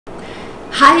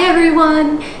Hi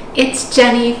everyone, it's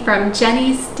Jenny from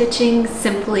Jenny's Stitching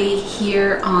Simply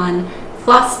here on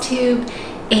Flosstube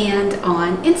and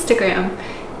on Instagram,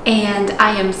 and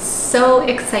I am so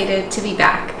excited to be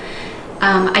back.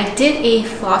 I did a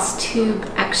Flosstube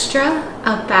extra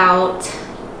about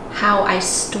how I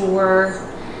store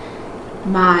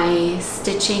my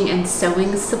stitching and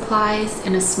sewing supplies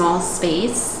in a small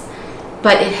space,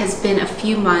 but it has been a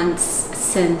few months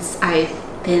since I've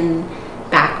been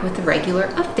back with a regular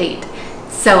update.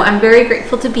 So I'm very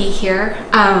grateful to be here.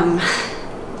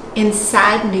 In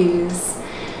sad news,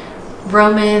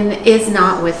 Roman is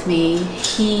not with me.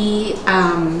 He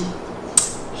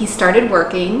started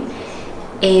working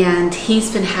and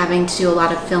he's been having to do a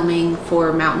lot of filming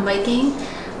for mountain biking.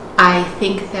 I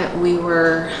think that we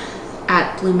were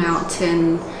at Blue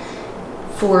Mountain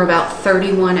for about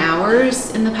 31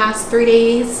 hours in the past 3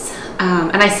 days.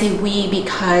 And I say we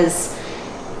because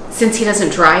since he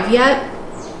doesn't drive yet,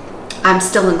 I'm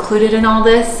still included in all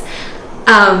this.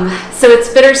 So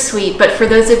it's bittersweet, but for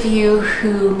those of you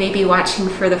who may be watching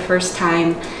for the first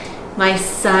time, my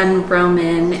son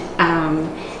Roman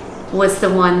was the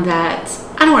one that,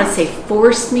 I don't want to say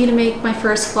forced me to make my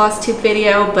first Flosstube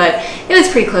video, but it was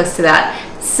pretty close to that.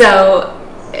 So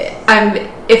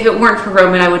if it weren't for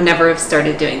Roman, I would never have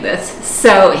started doing this.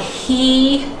 So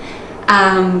he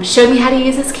showed me how to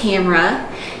use his camera,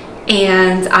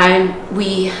 and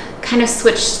we kind of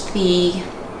switched the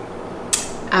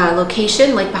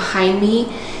location. Like behind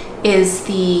me is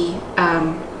the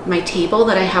my table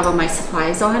that I have all my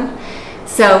supplies on.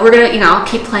 So we're gonna, I'll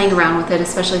keep playing around with it,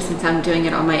 especially since I'm doing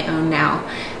it on my own now.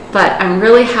 But I'm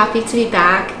really happy to be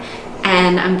back,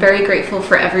 and I'm very grateful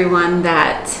for everyone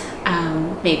that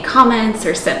made comments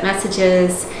or sent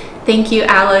messages. Thank you,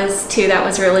 Alice, too. That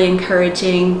was really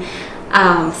encouraging.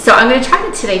 So I'm going to try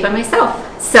it today by myself.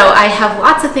 So I have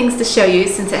lots of things to show you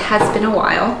since it has been a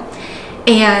while.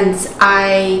 And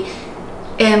I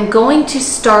am going to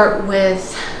start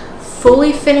with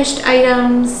fully finished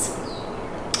items.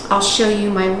 I'll show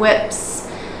you my whips,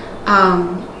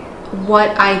 what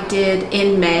I did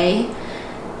in May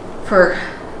for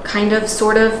kind of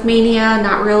sort of mania,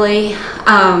 not really.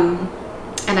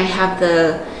 And I have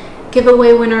the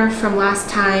giveaway winner from last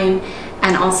time,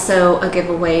 and also a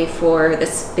giveaway for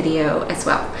this video as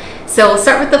well. So we'll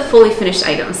start with the fully finished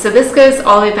items. So this goes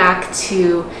all the way back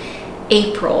to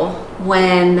April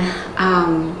when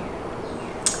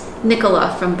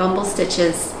Nicola from Bumble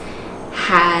Stitches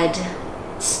had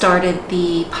started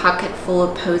the Pocket Full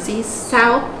of Posies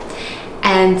sow,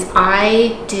 and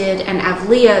I did an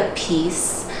Avlea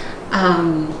piece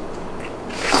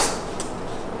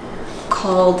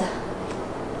called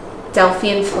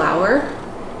Delphian Flower.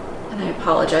 And I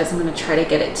apologize, I'm going to try to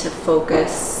get it to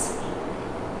focus.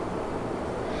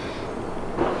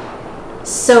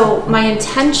 So my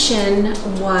intention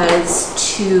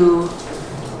was to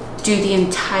do the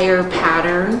entire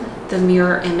pattern, the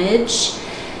mirror image.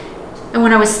 And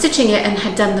when I was stitching it and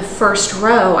had done the first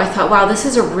row, I thought, wow, this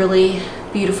is a really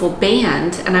beautiful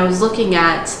band. And I was looking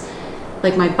at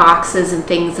like my boxes and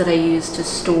things that I use to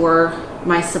store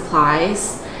my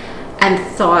supplies, and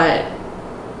thought,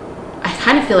 I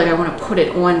kind of feel like I want to put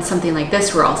it on something like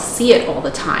this where I'll see it all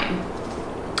the time.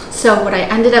 So what I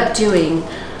ended up doing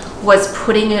was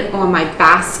putting it on my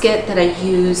basket that I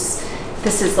use.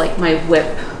 This is like my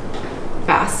whip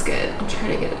basket. I'm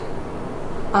trying to get it.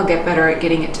 I'll get better at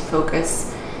getting it to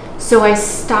focus. So I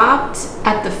stopped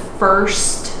at the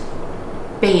first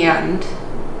band,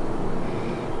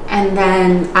 and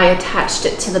then I attached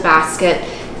it to the basket.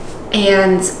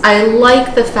 And I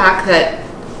like the fact that,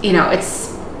 it's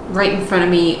right in front of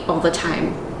me all the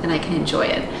time and I can enjoy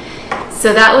it.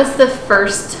 So that was the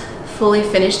first fully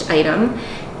finished item.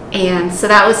 And so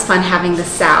that was fun having the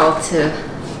sow to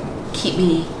keep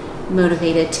me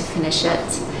motivated to finish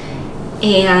it.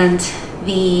 And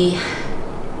the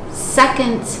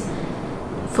second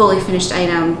fully finished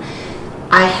item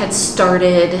I had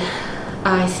started,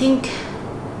 I think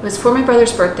it was for my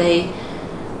brother's birthday,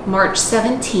 March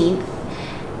 17th,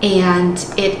 and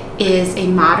it is a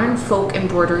modern folk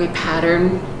embroidery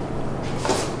pattern.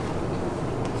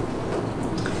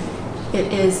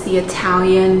 It is the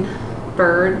Italian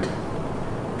bird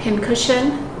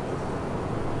pincushion,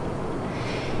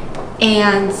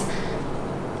 and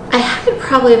I had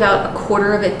probably about a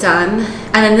quarter of it done.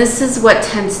 And then this is what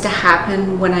tends to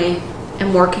happen when I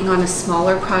am working on a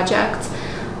smaller project.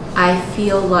 I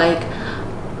feel like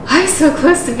I'm so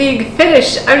close to being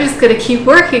finished, I'm just gonna keep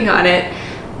working on it,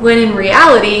 when in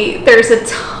reality there's a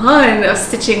ton of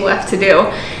stitching left to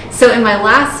do. So in my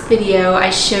last video I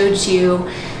showed you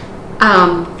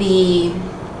the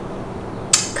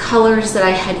colors that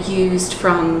I had used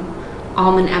from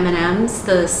Almond M&Ms,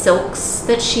 the silks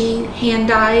that she hand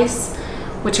dyes,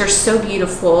 which are so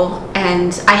beautiful.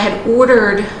 And I had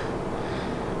ordered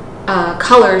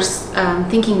colors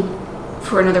thinking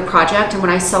for another project, and when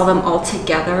I saw them all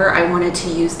together, I wanted to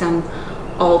use them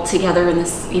all together in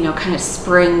this, you know, kind of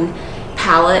spring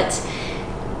palette.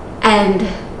 And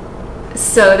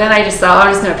so then I just thought,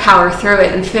 I'm just going to power through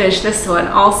it and finish this one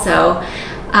also.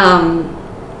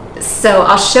 So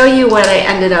I'll show you what I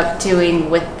ended up doing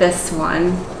with this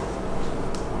one.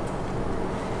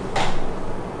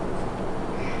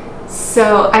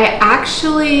 So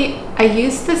I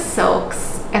used the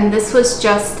silks, and this was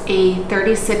just a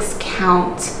 36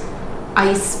 count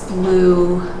ice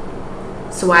blue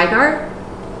swagger.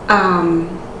 I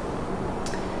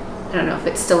don't know if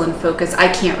it's still in focus. I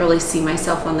can't really see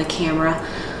myself on the camera,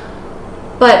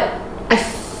 but I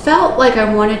felt like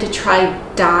I wanted to try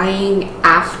dyeing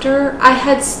after I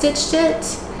had stitched it.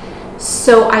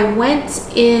 So I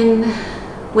went in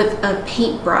with a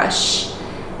paintbrush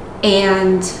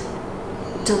and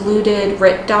diluted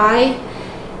RIT dye,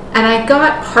 and I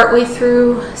got partway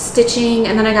through stitching,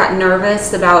 and then I got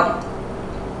nervous about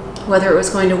whether it was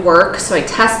going to work. So I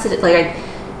tested it, like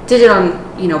I did it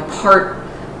on, you know,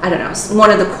 I don't know,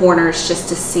 one of the corners just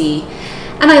to see.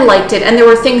 And I liked it, and there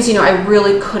were things, you know, I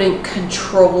really couldn't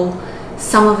control.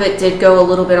 Some of it did go a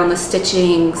little bit on the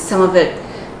stitching. Some of it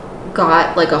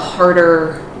got like a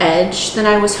harder edge than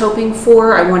I was hoping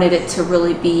for. I wanted it to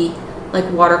really be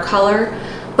like watercolor,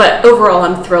 but overall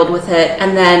I'm thrilled with it.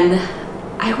 And then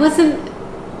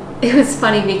it was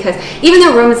funny because even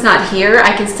though Roman's not here,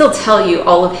 I can still tell you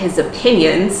all of his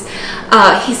opinions.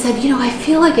 He said, you know, I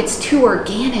feel like it's too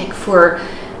organic for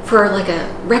like a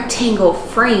rectangle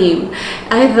frame.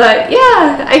 And I thought,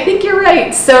 yeah, I think you're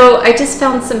right. So I just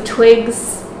found some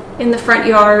twigs in the front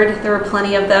yard. There were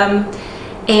plenty of them.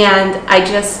 And I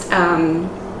just,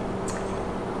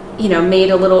 you know, made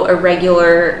a little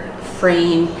irregular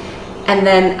frame. And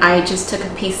then I just took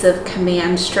a piece of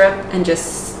command strip and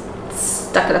just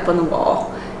stuck it up on the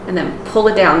wall and then pull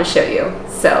it down to show you.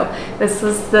 So this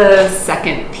was the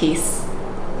second piece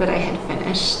that I had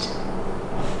finished.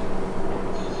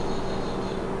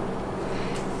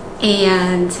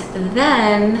 And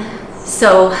then,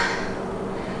 so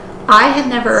I had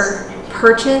never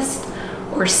purchased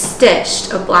or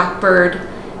stitched a Blackbird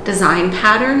design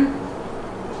pattern.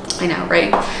 I know,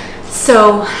 right?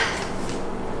 So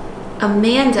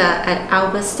Amanda at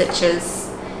Alba Stitches,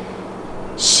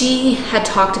 she had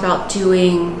talked about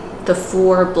doing the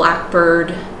 4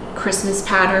 Blackbird Christmas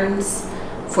patterns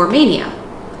for Mania.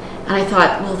 And I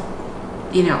thought, well,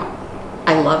 you know,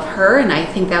 I love her, and I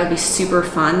think that would be super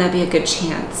fun. That'd be a good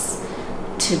chance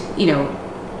to, you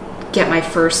know, get my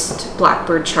first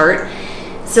Blackbird chart.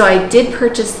 So I did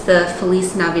purchase the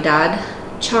Feliz Navidad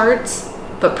chart,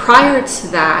 but prior to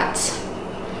that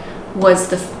was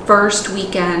the first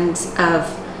weekend of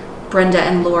Brenda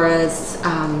and Laura's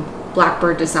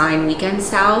Blackbird design weekend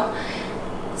sale.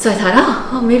 So I thought,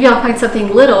 oh, maybe I'll find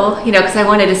something little, you know, because I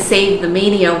wanted to save the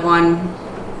Mania one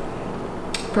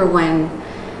for when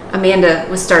Amanda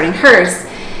was starting hers.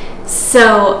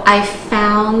 So I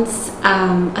found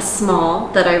a small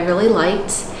that I really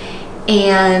liked,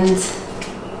 and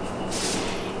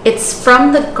it's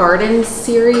from the Garden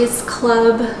Series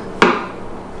Club.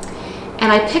 And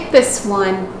I picked this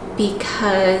one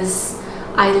because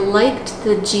I liked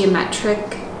the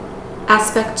geometric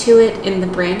aspect to it in the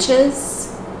branches.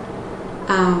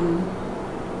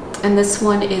 And this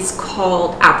one is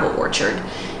called Apple Orchard.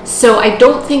 So I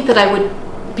don't think that I would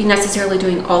be necessarily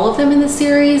doing all of them in the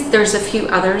series. There's a few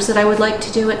others that I would like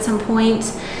to do at some point.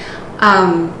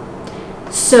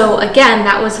 So again,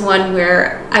 that was one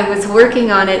where I was working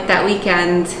on it that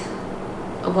weekend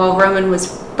while Roman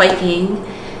was biking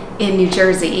in New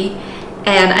Jersey,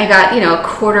 and I got, you know, a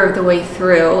quarter of the way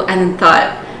through and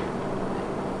thought,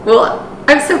 well,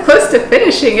 I'm so close to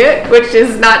finishing it, which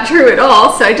is not true at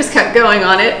all. So I just kept going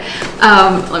on it.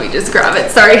 Let me just grab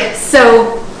it, sorry.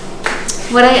 So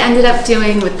what I ended up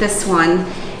doing with this one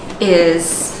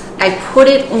is I put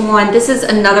it on, this is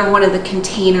another one of the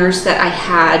containers that I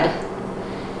had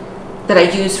that I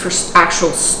used for actual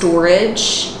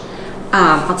storage.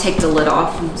 I'll take the lid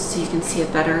off so you can see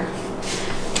it better.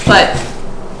 But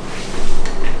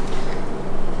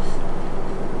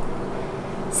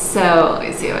so let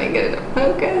me see if I can get it to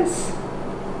focus.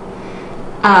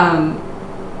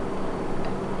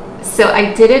 So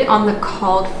I did it on the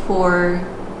called for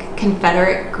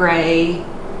Confederate Gray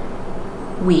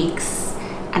weeks,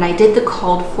 and I did the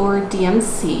called for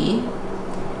DMC,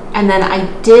 and then I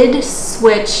did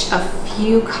switch a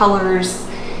few colors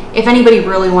if anybody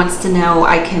really wants to know,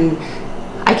 I can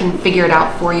figure it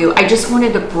out for you. I just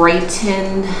wanted to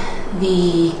brighten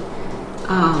the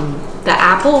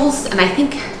apples, and I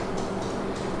think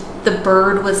the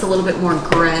bird was a little bit more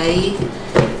gray,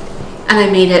 and I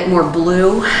made it more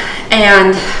blue.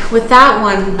 And with that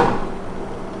one,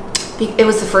 it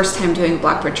was the first time doing a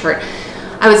blackbird chart.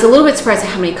 I was a little bit surprised at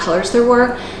how many colors there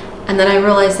were, and then I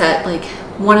realized that like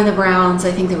one of the browns,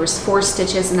 I think there was 4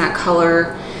 stitches in that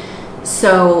color.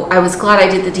 So I was glad I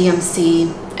did the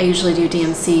DMC. I usually do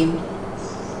DMC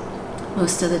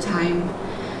most of the time.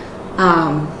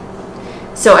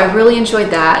 So I really enjoyed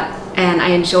that, and I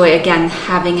enjoy, again,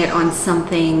 having it on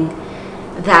something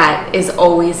that is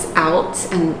always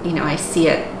out, and you know, I see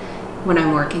it when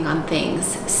I'm working on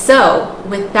things. So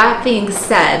with that being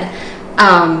said,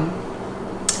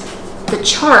 the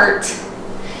chart,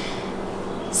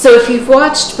 so if you've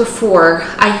watched before,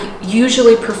 I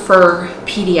usually prefer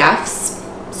PDFs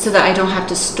so that I don't have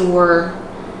to store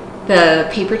the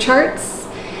paper charts.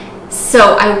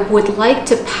 So I would like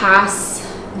to pass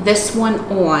this one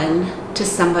on to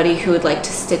somebody who would like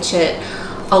to stitch it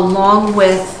along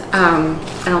with,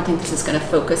 I don't think this is going to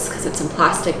focus because it's in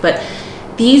plastic, but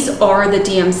these are the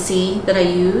DMC that I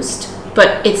used,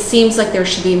 but it seems like there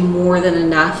should be more than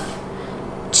enough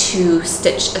to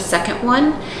stitch a second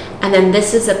one. And then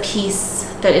this is a piece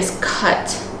that is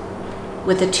cut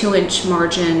with a 2-inch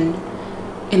margin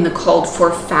in the called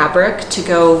for fabric to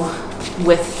go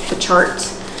with the chart.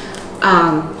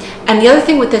 And the other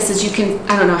thing with this is you can,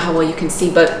 I don't know how well you can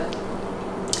see, but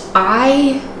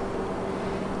I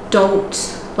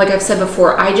don't, like I've said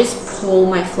before, I just pull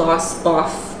my floss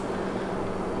off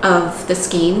of the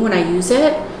skein when I use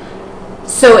it.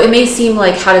 So it may seem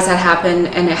like, how does that happen,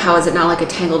 and how is it not like a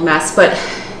tangled mess? But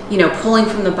you know, pulling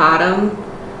from the bottom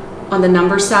on the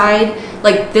number side,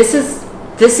 like this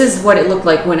is what it looked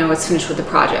like when I was finished with the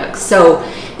project. So,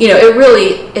 you know, it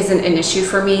really isn't an issue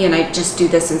for me, and I just do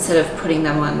this instead of putting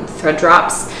them on thread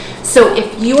drops. So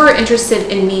if you are interested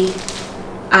in me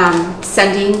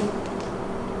sending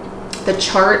the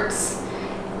charts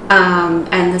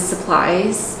and the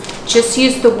supplies, just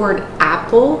use the word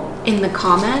apple in the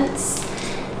comments.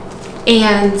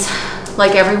 And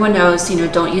like everyone knows, you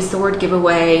know, don't use the word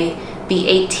giveaway, be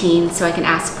 18 so I can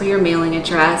ask for your mailing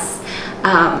address.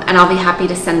 And I'll be happy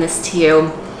to send this to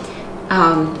you.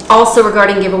 Also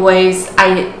regarding giveaways,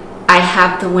 I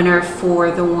have the winner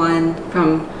for the one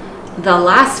from the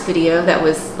last video that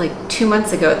was like 2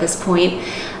 months ago at this point.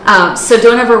 So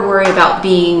don't ever worry about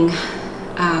being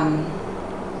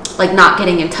like not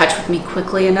getting in touch with me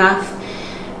quickly enough,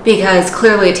 because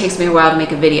clearly it takes me a while to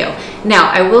make a video. Now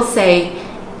I will say,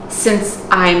 since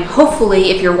I'm hopefully,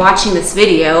 if you're watching this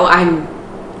video,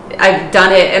 I've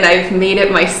done it and I've made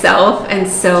it myself, and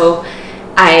so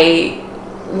I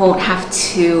won't have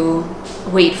to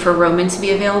wait for Roman to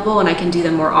be available, and I can do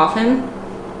them more often.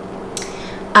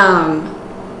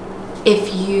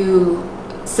 If you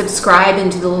subscribe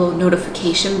and do the little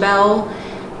notification bell,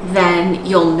 then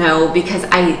you'll know, because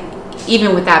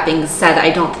even with that being said, I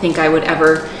don't think I would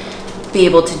ever be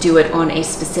able to do it on a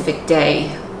specific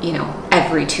day, you know,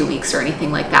 every 2 weeks or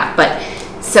anything like that. But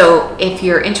so if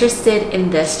you're interested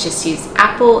in this, just use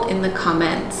apple in the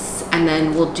comments, and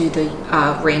then we'll do the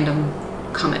random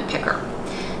comment picker.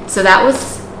 So that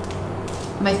was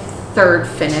my third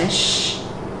finish.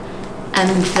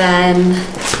 And then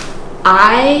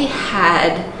I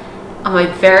had, on my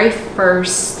very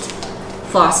first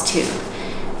floss tube,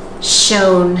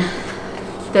 shown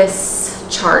this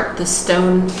chart, the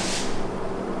Stone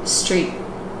Street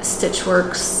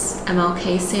Stitchworks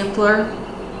MLK sampler,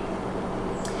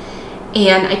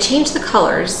 and I changed the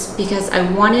colors because I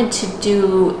wanted to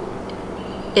do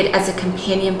it as a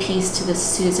companion piece to the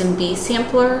Susan B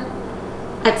sampler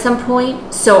at some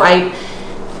point. So I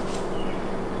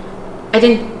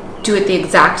didn't do it the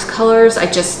exact colors, I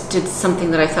just did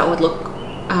something that I thought would look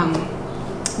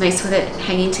nice with it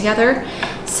hanging together.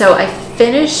 So I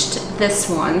finished this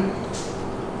one,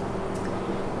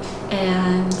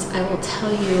 and I will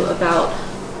tell you about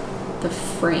the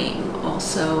frame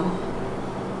also.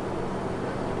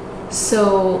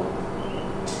 So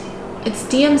it's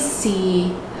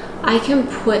DMC. I can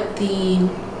put the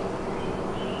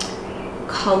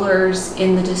colors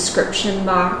in the description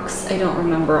box. I don't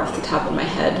remember off the top of my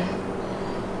head,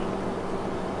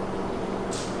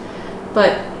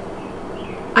 but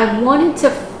I wanted to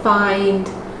find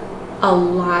a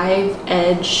live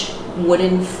edge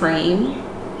wooden frame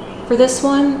for this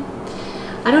one.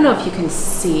 I don't know if you can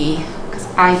see, because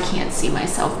I can't see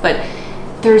myself, but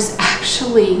there's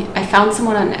actually, I found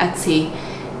someone on Etsy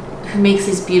who makes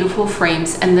these beautiful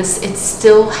frames, and it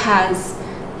still has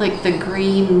like the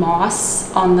green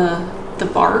moss on the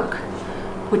bark,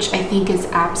 which I think is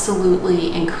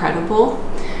absolutely incredible.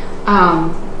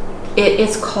 It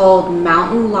is called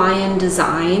Mountain Lion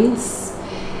Designs,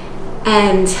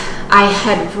 and I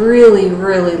had really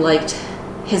liked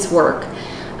his work.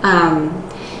 And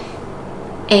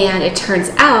it turns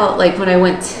out, like, when I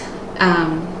went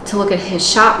to look at his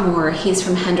shop more, he's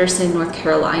from Henderson, North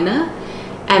Carolina,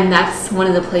 and that's one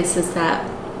of the places that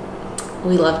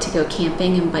we love to go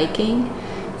camping and biking.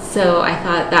 So I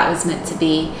thought that was meant to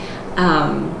be.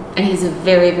 And he's a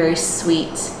very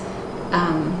sweet,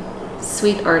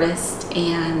 sweet artist,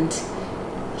 and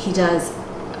he does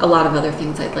a lot of other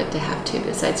things I'd like to have too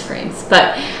besides frames.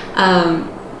 But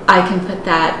I can put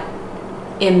that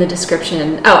in the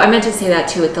description. Oh, I meant to say that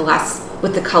too with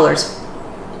the colors.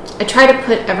 I try to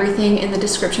put everything in the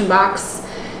description box.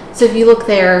 So if you look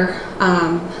there,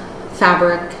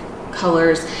 fabric,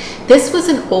 colors. This was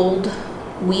an old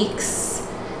Weeks.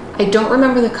 I don't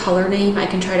remember the color name. I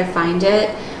can try to find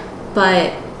it,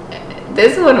 but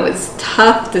this one was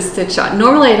tough to stitch on.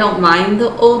 Normally I don't mind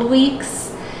the old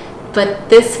Weeks, but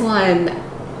this one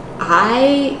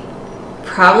I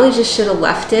probably just should have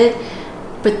left it.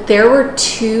 But there were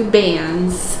two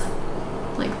bands,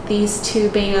 like these two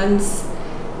bands,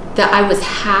 that I was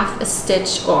half a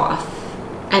stitch off,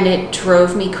 and it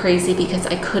drove me crazy because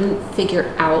I couldn't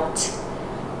figure out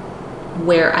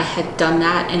where I had done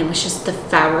that, and it was just the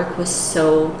fabric was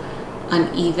so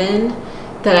uneven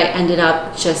that I ended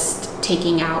up just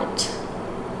taking out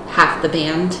half the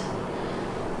band.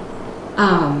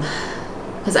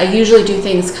 Because I usually do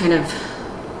things kind of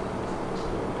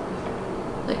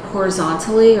like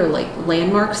horizontally or like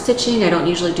landmark stitching. I don't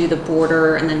usually do the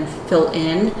border and then fill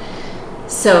in.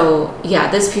 So yeah,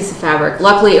 this piece of fabric,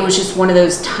 luckily it was just one of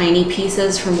those tiny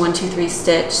pieces from 1, 2, 3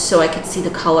 Stitch, so I could see the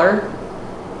color.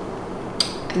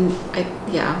 And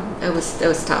it was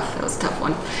tough. That was a tough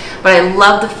one, but I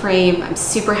love the frame. I'm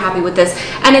super happy with this,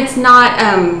 and it's not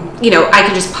you know, I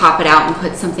can just pop it out and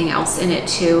put something else in it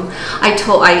too.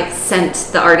 I sent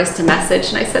the artist a message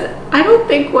and I said, I don't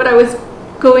think what I was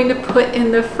going to put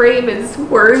in the frame is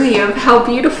worthy of how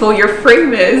beautiful your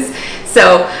frame is.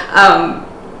 So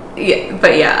yeah,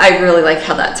 but yeah, I really like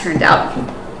how that turned out.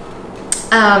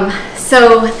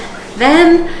 So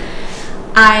then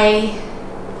I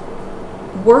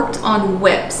worked on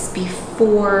whips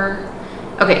before.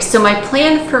 Okay, so my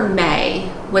plan for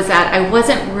May was that I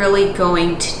wasn't really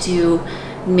going to do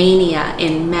Mania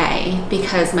in May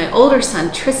because my older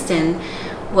son Tristan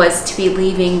was to be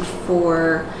leaving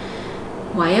for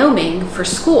Wyoming for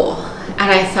school,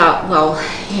 and I thought, well,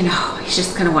 you know, he's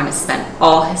just gonna want to spend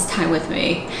all his time with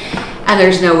me, and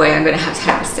there's no way I'm gonna have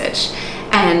time to stitch.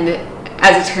 And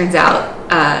as it turns out,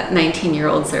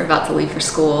 19-year-olds are about to leave for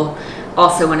school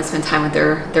also want to spend time with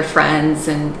their friends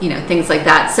and, you know, things like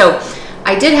that. So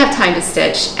I did have time to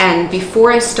stitch, and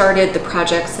before I started the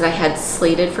projects that I had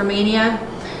slated for Mania,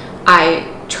 I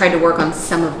tried to work on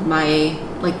some of my,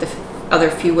 like the other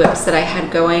few whips that I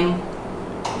had going.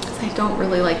 I don't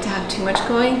really like to have too much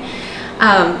going.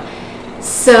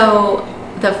 So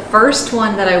the first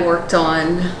one that I worked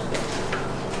on,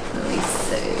 let me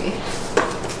see,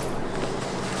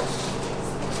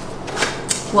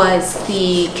 was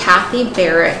the Kathy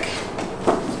Barrick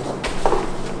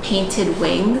painted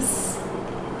wings.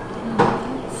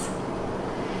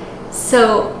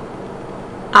 So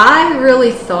I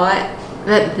really thought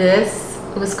that this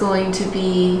was going to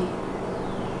be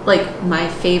like my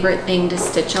favorite thing to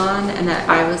stitch on, and that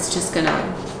I was just gonna,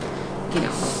 you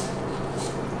know,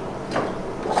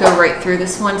 go right through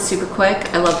this one super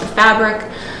quick. I love the fabric.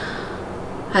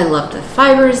 I loved the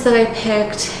fibers that I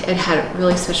picked. It had a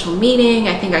really special meaning.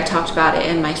 I think I talked about it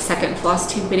in my second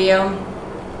FLOSSTUBE video.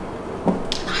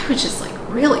 I was just like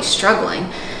really struggling,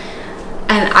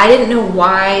 and I didn't know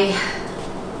why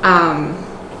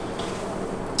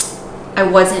I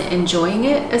wasn't enjoying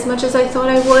it as much as I thought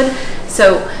I would.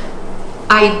 So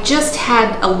I just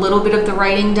had a little bit of the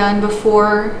writing done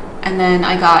before, and then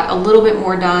I got a little bit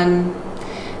more done.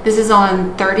 This is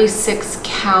on 36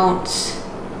 count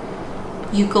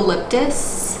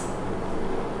Eucalyptus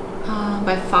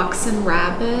by Fox and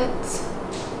Rabbit,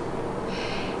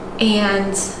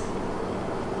 and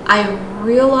I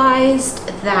realized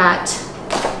that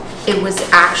it was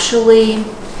actually,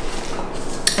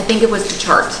 I think it was the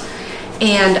chart,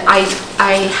 and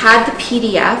I had the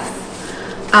PDF,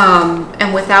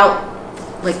 and without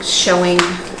like showing,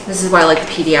 this is why I like the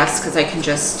PDFs, because I can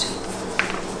just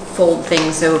fold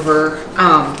things over,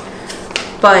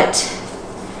 but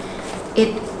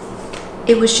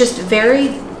it was just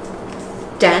very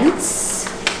dense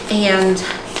and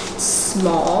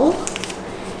small,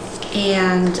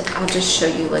 And I'll just show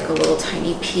you like a little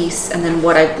tiny piece and then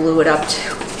what I blew it up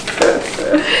to.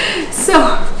 So,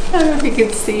 I don't know if you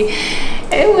can see,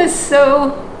 it was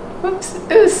so, whoops,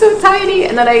 it was so tiny,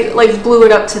 and then I like blew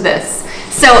it up to this.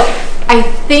 So I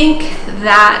think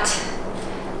that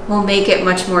will make it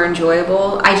much more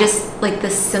enjoyable. I just, like, the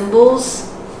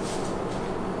symbols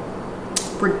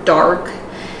were dark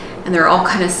and they're all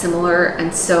kind of similar,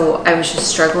 and so I was just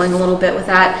struggling a little bit with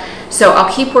that. So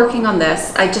I'll keep working on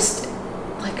this. I just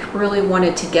like really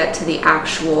wanted to get to the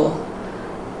actual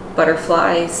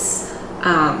butterflies.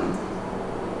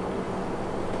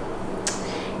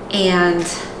 And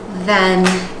then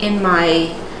in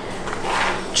my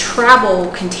travel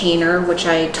container, which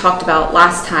I talked about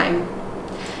last time,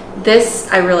 this,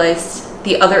 I realized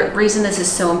the other reason this is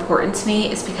so important to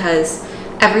me is because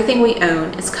everything we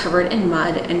own is covered in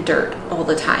mud and dirt all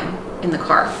the time in the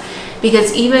car.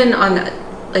 Because even on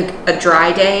like a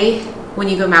dry day, when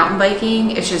you go mountain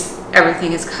biking, it's just,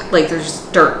 everything is like, there's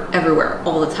dirt everywhere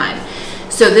all the time.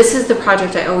 So this is the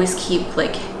project I always keep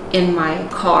like in my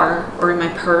car or in my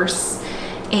purse.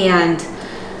 And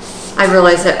I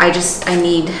realized that I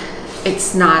need,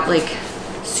 it's not like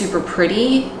super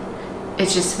pretty,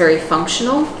 it's just very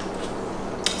functional.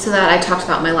 So that I talked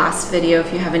about in my last video,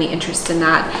 if you have any interest in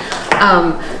that.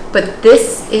 But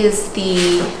this is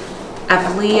the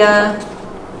Avlea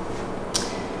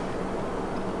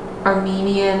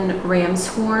Armenian ram's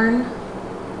horn.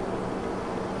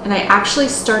 And I actually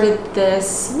started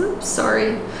this, oops,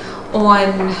 sorry,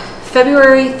 on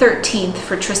February 13th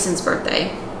for Tristan's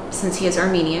birthday, since he is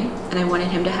Armenian, and I wanted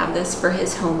him to have this for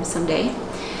his home someday.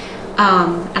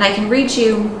 And I can read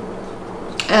you,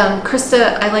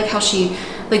 Krista, I like how she,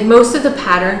 like most of the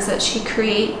patterns that she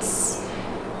creates,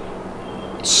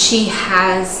 she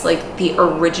has like the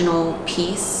original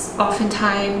piece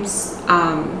oftentimes,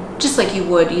 just like you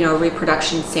would, you know,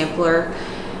 reproduction sampler.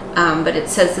 But it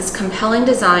says this compelling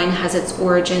design has its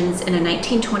origins in a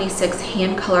 1926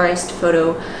 hand-colorized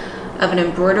photo of an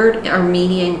embroidered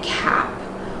Armenian cap,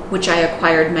 which I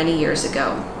acquired many years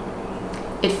ago.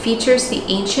 It features the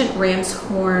ancient ram's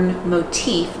horn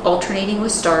motif alternating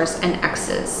with stars and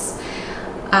X's.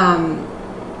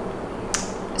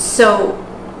 So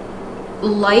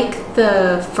like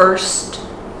the first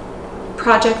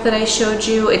project that I showed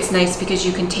you, it's nice because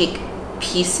you can take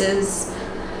pieces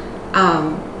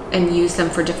and use them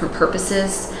for different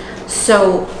purposes.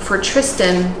 So for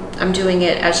Tristan, I'm doing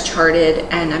it as charted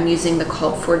and I'm using the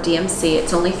called for DMC.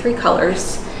 It's only 3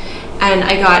 colors. And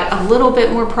I got a little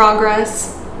bit more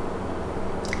progress.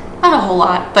 Not a whole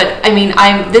lot, but I mean,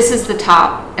 this is the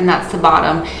top and that's the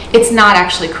bottom. It's not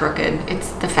actually crooked. It's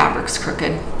the fabric's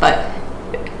crooked, but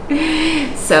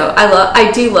so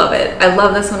I do love it. I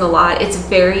love this one a lot. It's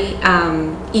very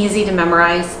easy to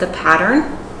memorize the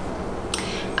pattern.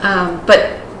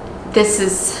 But this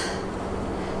is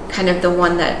kind of the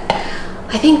one that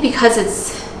I think, because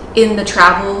it's in the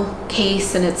travel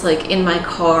case and it's like in my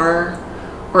car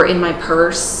or in my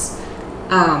purse,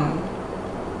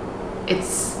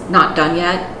 it's not done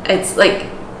yet. It's like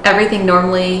everything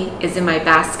normally is in my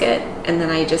basket and then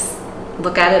I just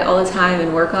look at it all the time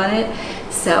and work on it.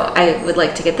 So I would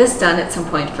like to get this done at some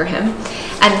point for him.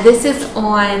 And this is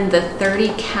on the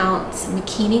 30 count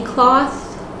bikini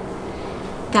cloth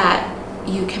that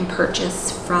you can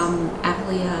purchase from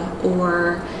Avlea,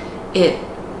 or it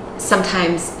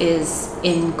sometimes is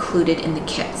included in the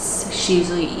kits. She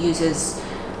usually uses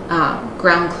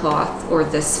ground cloth or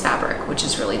this fabric, which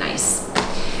is really nice.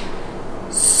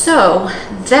 So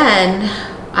then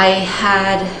I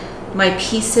had my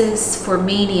pieces for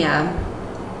Mania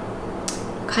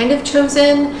kind of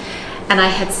chosen, and I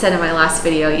had said in my last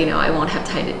video, you know, I won't have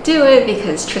time to do it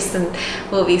because Tristan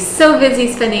will be so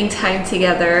busy spending time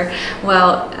together.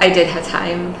 Well, I did have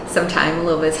time, a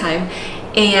little bit of time.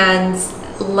 And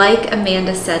like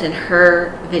Amanda said in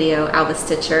her video, Alba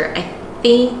Stitcher, I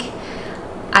think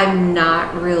I'm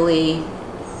not really,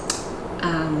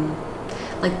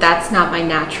 like that's not my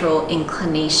natural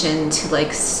inclination to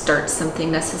like start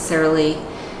something necessarily.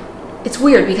 It's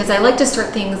weird because I like to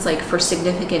start things like for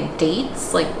significant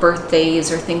dates, like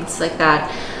birthdays or things like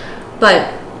that.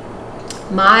 But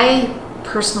my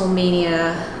personal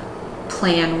Mania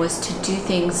plan was to do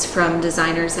things from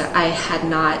designers that I had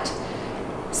not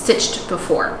stitched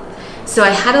before. So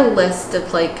I had a list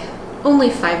of like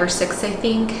only 5 or 6, I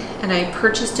think, and I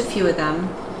purchased a few of them.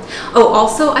 Oh,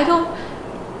 also I don't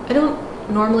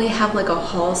normally have like a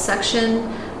haul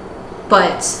section,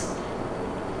 but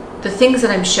the things that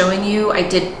I'm showing you, I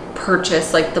did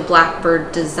purchase, like the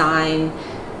Blackbird design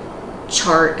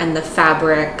chart and the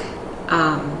fabric,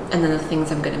 and then the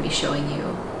things I'm going to be showing you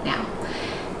now.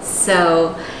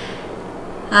 So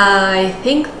I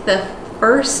think the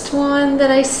first one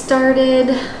that I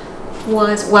started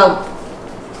was, well,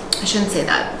 I shouldn't say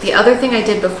that. The other thing I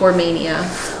did before Mania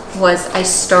was I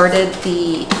started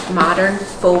the modern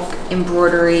folk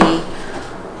embroidery,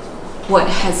 what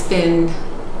has been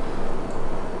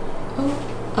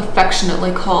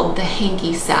affectionately called the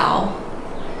hanky sow.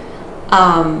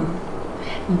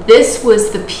 This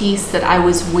was the piece that I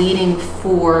was waiting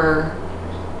for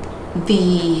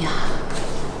the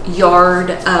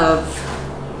yard of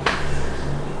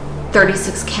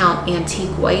 36 count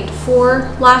antique white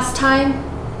for last time,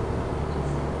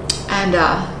 and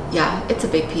yeah, it's a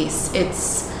big piece.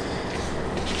 It's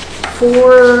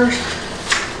for,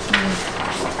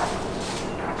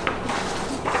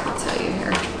 I'll tell you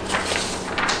here,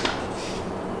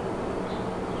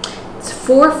 it's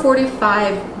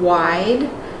 445 wide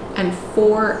and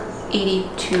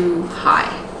 482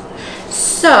 high.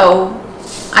 So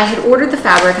I had ordered the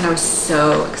fabric and I was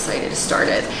so excited to start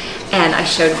it. And I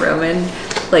showed Roman,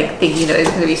 like thinking that he was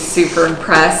going to be super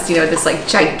impressed, you know, this like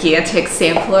gigantic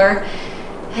sampler.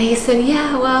 And he said,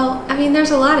 yeah, well, I mean,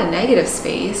 there's a lot of negative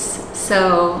space.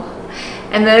 So,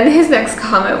 and then his next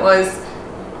comment was,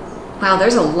 wow,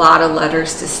 there's a lot of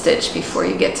letters to stitch before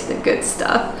you get to the good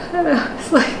stuff. And I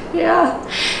was like, yeah.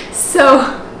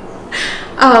 So,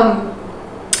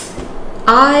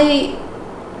 I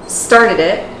started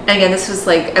it. And again, this was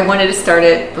like, I wanted to start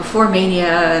it before Mania,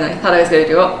 and I thought I was going to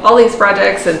do all these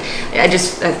projects, and I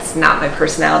just, that's not my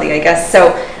personality, I guess. So,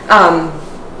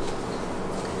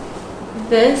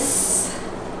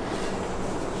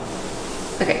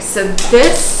 okay, so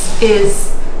this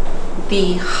is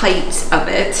the height of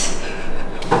it.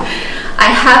 I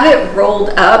have it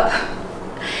rolled up,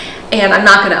 and I'm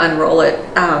not going to unroll it,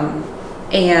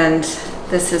 and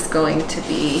this is going to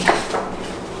be,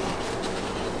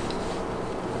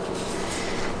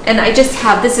 and I just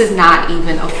have, this is not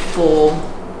even a full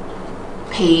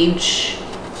page,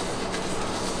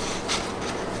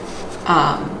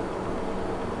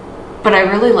 but I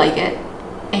really like it,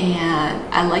 and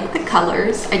I like the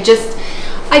colors. I just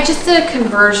did a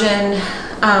conversion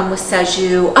with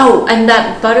Seju. Oh, and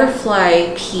that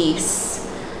butterfly piece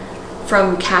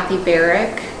from Kathy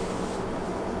Barrick,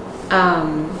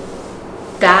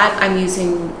 that I'm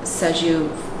using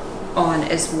Seju on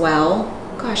as well.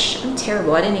 Gosh, I'm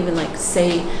terrible. I didn't even like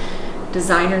say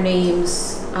designer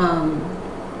names.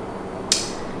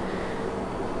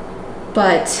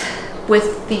 But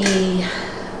with the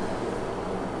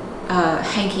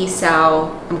hanky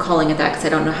sow, I'm calling it that because I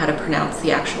don't know how to pronounce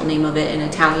the actual name of it in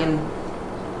Italian.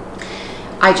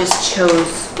 I just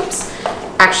chose, whoops,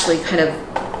 actually kind of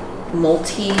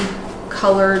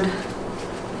multicolored,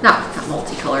 not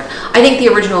multicolored. I think the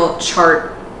original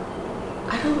chart,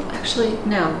 I don't actually,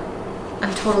 no.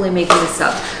 I'm totally making this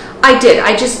up. I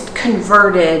just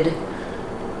converted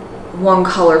one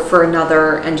color for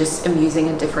another and just am using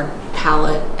a different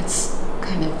palette. It's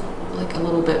kind of like a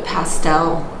little bit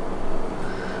pastel.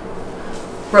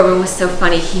 Roman was so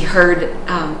funny. He heard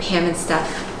Pam and Steph,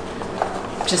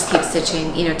 Just Keep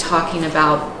Stitching, you know, talking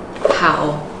about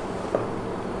how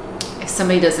if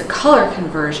somebody does a color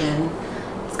conversion,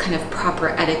 it's kind of proper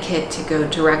etiquette to go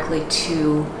directly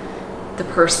to the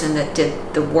person that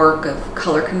did the work of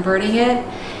color converting it,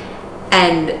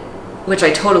 and which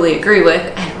I totally agree with.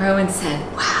 And Rowan said,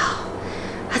 wow,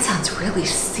 that sounds really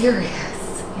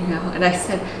serious, you know. And I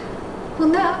said, well,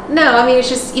 no, I mean, it's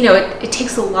just, you know, it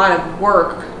takes a lot of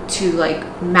work to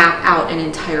like map out an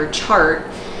entire chart.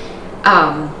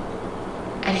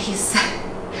 And he said,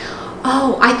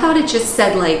 oh, I thought it just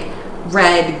said like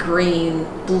red, green,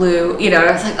 blue, you know. And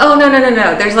I was like, oh, no,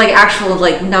 there's like actual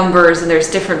like numbers, and there's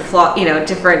different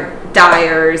different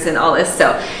dyers and all this.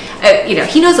 So you know,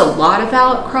 he knows a lot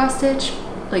about cross stitch,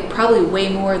 like probably way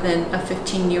more than a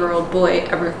 15-year-old boy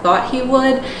ever thought he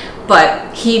would,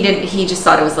 but he didn't. He just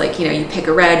thought it was like, you know, you pick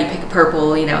a red, you pick a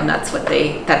purple, you know, and that's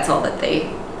all that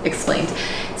they explained.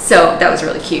 So that was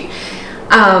really cute.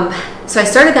 So I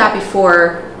started that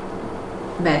before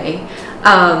May.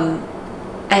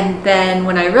 And then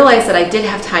when I realized that I did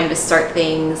have time to start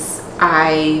things,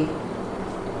 I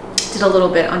did a little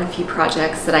bit on a few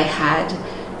projects that I had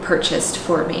purchased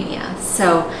for Mania.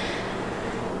 So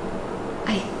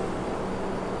I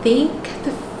think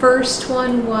the first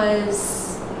one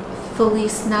was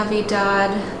Feliz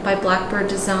Navidad by Blackbird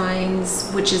Designs,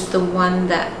 which is the one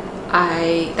that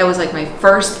was like my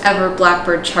first ever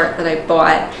Blackbird chart that I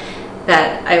bought,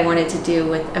 that I wanted to do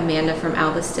with Amanda from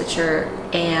Alba Stitcher.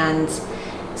 And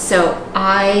so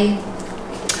I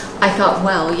thought,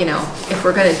 well, you know, if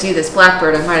we're going to do this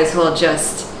Blackbird, I might as well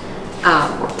just,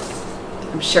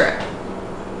 I'm sure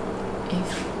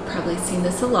you've probably seen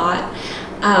this a lot,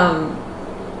 And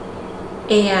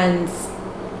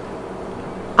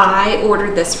I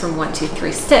ordered this from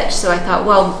 123 Stitch. So I thought,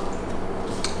 well,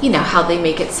 you know how they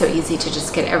make it so easy to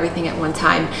just get everything at one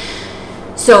time.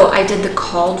 So I did the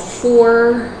called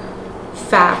for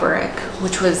fabric,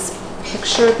 which was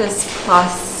Picture This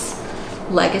Plus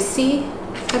Legacy,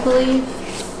 I believe.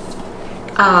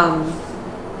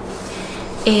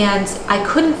 And I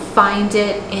couldn't find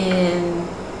it in,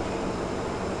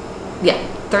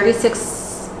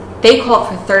 36, they call it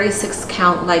for 36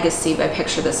 count Legacy by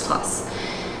Picture This Plus.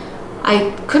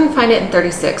 I couldn't find it in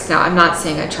 36. Now, I'm not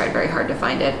saying I tried very hard to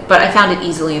find it, but I found it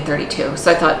easily in 32.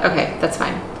 So I thought, okay, that's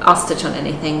fine. I'll stitch on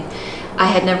anything. I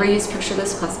had never used Picture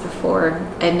This Plus before.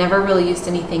 I had never really used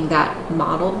anything that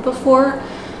modeled before.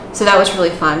 So that was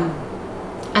really fun.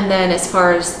 And then as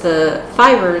far as the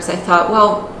fibers, I thought,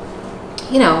 well,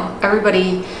 you know,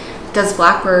 everybody does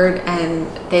Blackbird and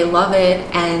they love it,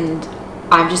 and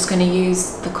I'm just going to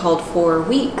use the called for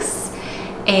weeks.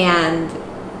 And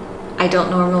I don't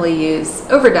normally use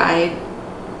overdyed,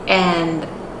 and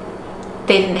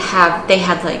they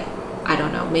had like, I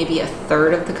don't know, maybe a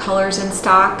third of the colors in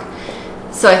stock.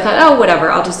 So I thought, oh,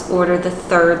 whatever, I'll just order the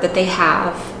third that they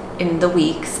have in the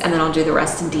weeks, and then I'll do the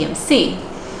rest in DMC.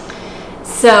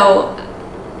 So,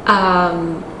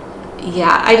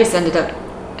 yeah, I just ended up,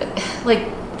 like,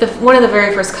 one of the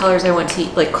very first colors I went to,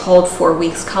 like, called for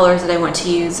weeks colors that I went to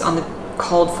use on the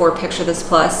called for Picture This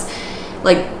Plus,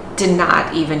 like, did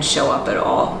not even show up at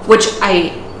all, which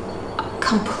I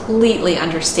completely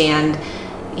understand,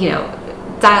 you know,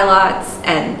 dye-lots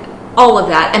and all of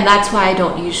that. And that's why I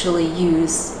don't usually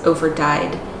use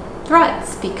over-dyed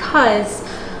threads, because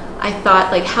I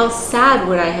thought, like, how sad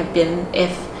would I have been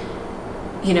if,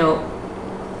 you know,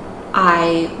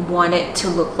 I want it to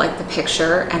look like the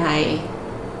picture and I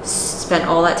spent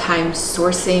all that time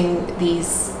sourcing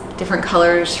these different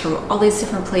colors from all these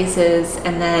different places,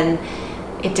 and then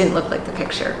it didn't look like the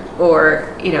picture,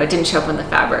 or, you know, it didn't show up on the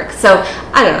fabric. So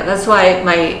I don't know, that's why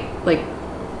my, like,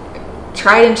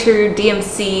 tried and true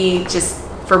DMC, just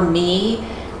for me,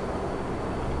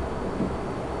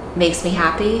 makes me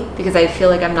happy, because I feel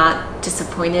like I'm not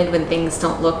disappointed when things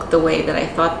don't look the way that I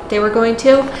thought they were going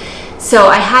to. So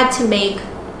I had to make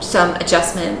some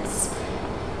adjustments,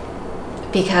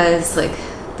 because, like,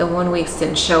 the 1 weeks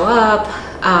didn't show up.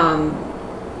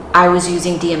 I was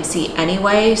using DMC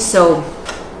anyway, so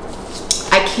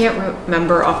I can't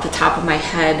remember off the top of my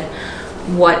head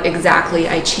what exactly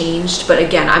I changed, but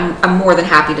again, I'm more than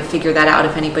happy to figure that out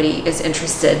if anybody is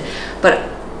interested. But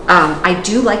I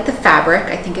do like the fabric.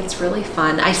 I think it's really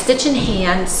fun. I stitch in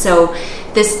hand, so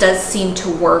this does seem to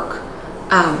work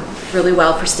really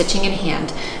well for stitching in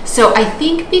hand. So I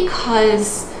think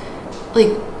because,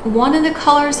 like, one of the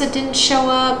colors that didn't show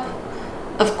up,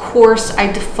 of course,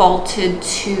 I defaulted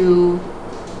to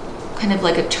kind of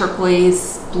like a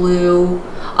turquoise blue.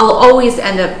 I'll always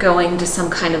end up going to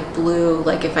some kind of blue,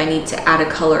 like if I need to add a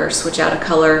color or switch out a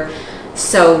color.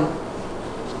 So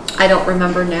I don't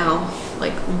remember now,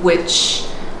 like, which,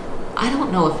 I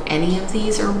don't know if any of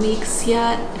these are weeks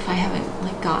yet, if I haven't,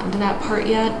 like, gotten to that part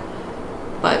yet,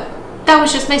 but that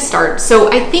was just my start.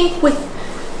 So I think with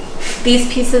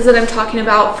these pieces that I'm talking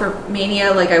about for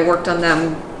Mania, like, I worked on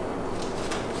them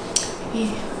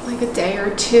like a day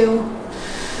or two,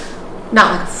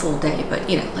 not like a full day, but,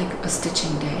 you know, like a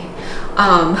stitching day.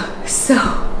 So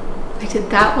I did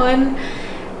that one,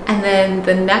 and then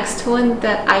the next one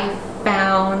that I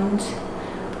found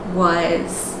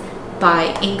was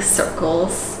by Ink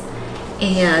Circles,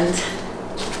 and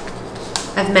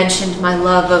I've mentioned my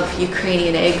love of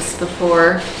Ukrainian eggs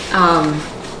before.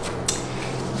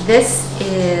 This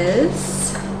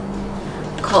is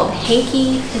called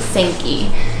Hanky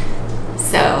Pisanki.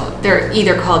 So they're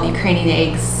either called Ukrainian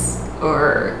eggs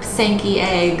or Pisanki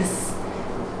eggs,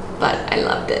 but I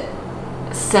loved it.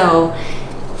 So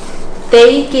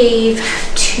they gave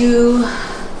 2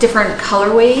 different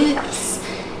colorways.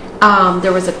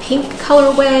 There was a pink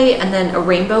colorway and then a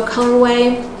rainbow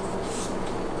colorway.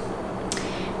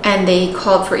 And they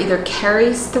called for either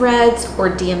Carrie's threads or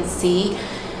DMC.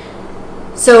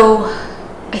 So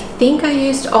I think I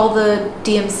used all the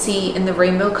DMC in the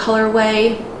rainbow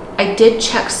colorway. I did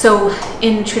check, so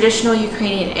in traditional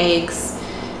Ukrainian eggs,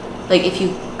 like, if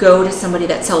you go to somebody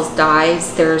that sells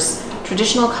dyes, there's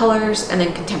traditional colors and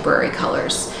then contemporary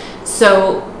colors.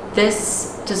 So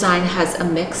this design has a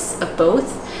mix of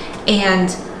both,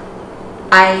 and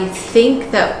I think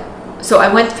that, so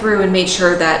I went through and made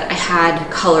sure that I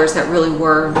had colors that really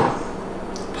were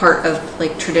part of,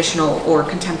 like, traditional or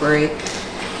contemporary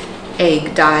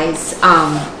egg dyes.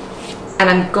 And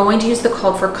I'm going to use the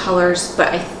called for colors, but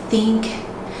I think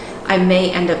I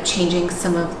may end up changing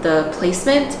some of the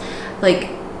placement. Like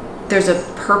there's a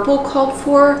purple called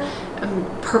for.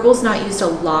 Purple's not used a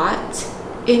lot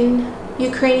in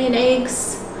Ukrainian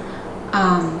eggs.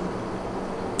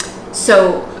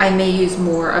 So I may use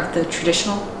more of the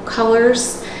traditional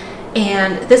colors.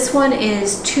 And this one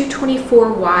is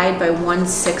 224 wide by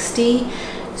 160.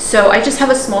 So I just have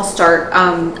a small start.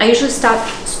 I usually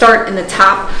start in the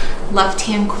top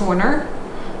left-hand corner.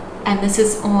 And this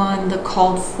is on the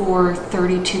called for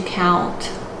 32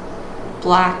 count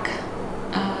black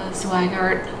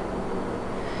Zweigart.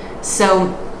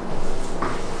 So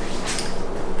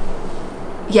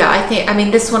yeah, I mean,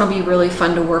 this one will be really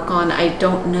fun to work on. I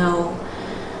don't know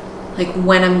like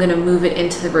when I'm gonna move it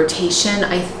into the rotation.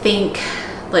 I think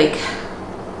like,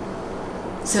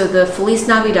 so the Feliz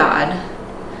Navidad,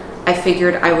 I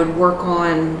figured I would work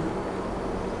on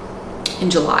in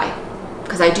July,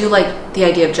 because I do like the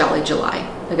idea of Jolly July.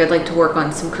 Like I'd like to work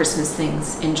on some Christmas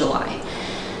things in July.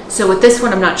 So with this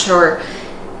one, I'm not sure.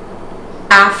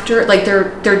 After, like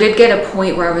there did get a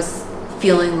point where I was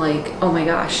feeling like, oh my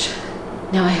gosh,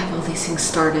 now I have all these things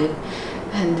started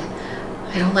and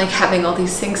I don't like having all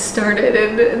these things started.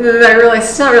 And then I realized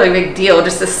it's not really a big deal,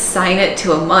 just assign it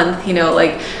to a month, you know,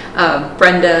 like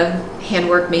Brenda,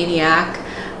 Handwork Maniac.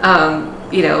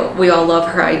 You know, we all love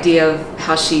her idea of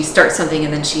how she starts something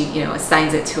and then she, you know,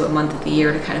 assigns it to a month of the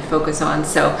year to kind of focus on.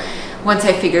 So once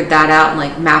I figured that out and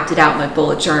like mapped it out in my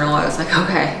bullet journal, I was like,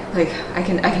 okay, like I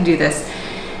can do this.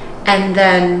 And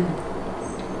then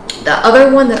the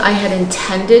other one that I had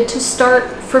intended to start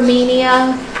for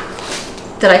Mania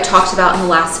that I talked about in the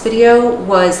last video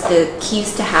was the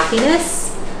Keys to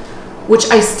Happiness, which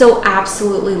I still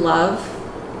absolutely love.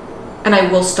 And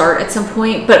I will start at some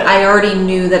point, but I already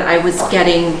knew that I was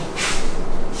getting,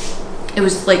 it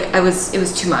was like, it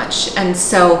was too much. And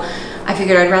so I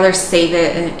figured I'd rather save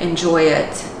it and enjoy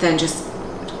it than just,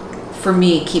 for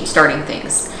me, keep starting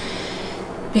things.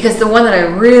 Because the one that I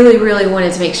really, really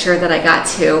wanted to make sure that I got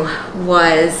to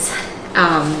was,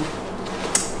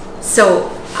 so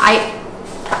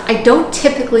I don't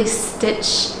typically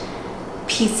stitch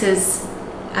pieces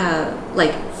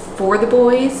like for the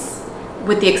boys,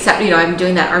 with the exception, you know, I'm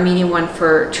doing that Armenian one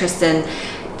for Tristan.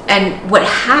 And what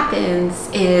happens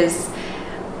is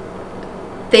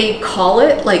they call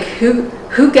it like, who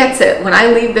gets it when I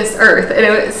leave this earth? And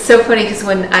it was so funny because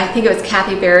when I think it was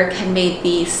Kathy Barrick had made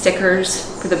the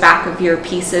stickers for the back of your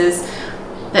pieces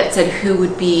that said who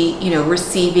would be, you know,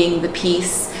 receiving the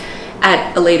piece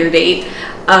at a later date.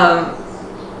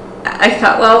 I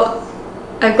thought, well,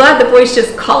 I'm glad the boys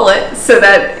just call it so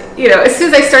that, you know, as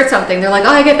soon as I start something, they're like, oh,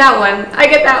 I get that one, I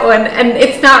get that one. And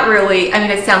it's not really, I mean,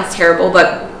 it sounds terrible,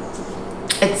 but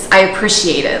I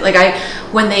appreciate it. Like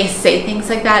when they say things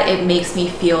like that, it makes me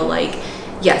feel like,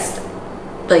 yes,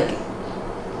 like,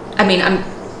 I mean,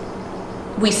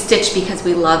 we stitch because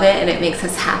we love it and it makes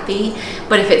us happy.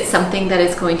 But if it's something that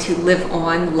is going to live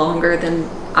on longer than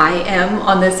I am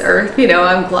on this earth, you know,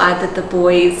 I'm glad that the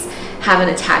boys have an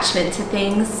attachment to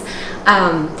things.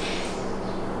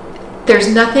 There's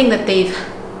nothing that they've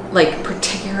like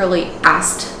particularly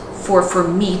asked for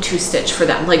me to stitch for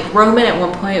them. Like Roman at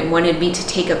one point wanted me to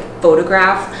take a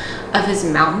photograph of his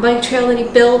mountain bike trail that he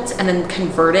built and then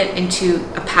convert it into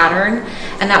a pattern.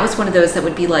 And that was one of those that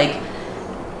would be like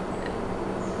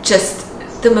just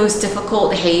the most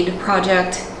difficult Haid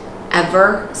project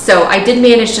ever. So I did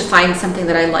manage to find something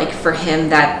that I like for him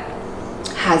that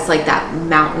has like that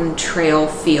mountain trail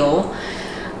feel.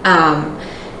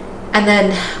 And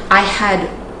then I had,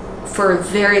 for a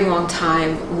very long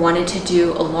time, wanted to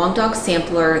do a long dog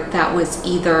sampler that was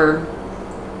either,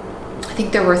 I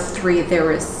think there were three. There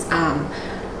was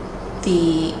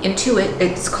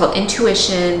it's called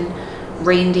Intuition,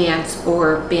 Rain Dance,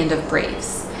 or Band of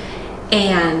Braves.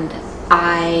 And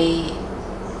I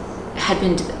had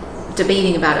been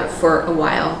debating about it for a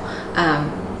while,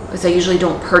 because I usually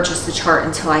don't purchase the chart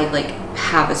until I like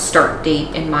have a start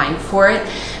date in mind for it.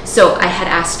 So I had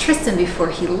asked Tristan before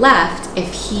he left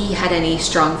if he had any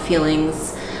strong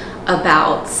feelings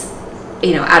about,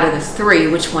 you know, out of the three,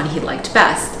 which one he liked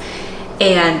best.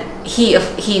 And he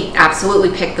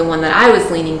absolutely picked the one that I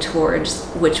was leaning towards,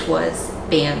 which was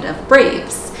Band of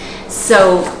Braves.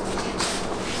 So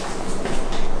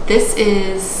this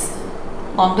is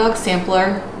Long Dog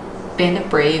Sampler, Band of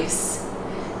Braves.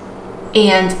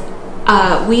 And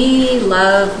we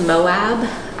love Moab.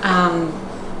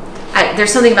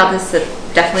 There's something about this that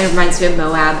definitely reminds me of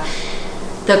Moab.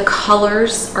 The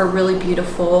colors are really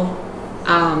beautiful.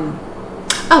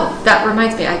 Oh, that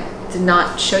reminds me, I did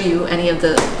not show you any of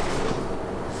the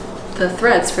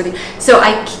threads for the, so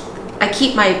I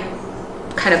keep my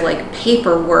kind of like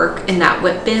paperwork in that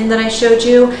whip bin that I showed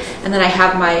you. And then I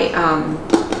have my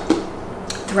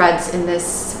threads in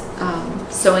this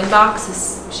sewing box,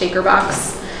 this shaker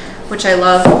box, which I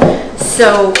love.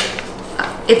 So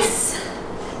it's,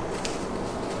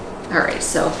 all right,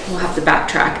 so we'll have to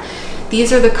backtrack.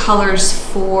 These are the colors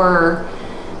for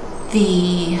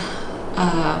the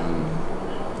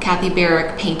Kathy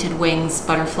Barrick Painted Wings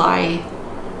Butterfly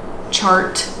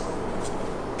chart,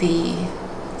 the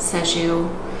Seju,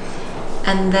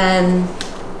 and then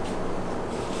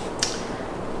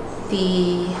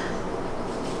the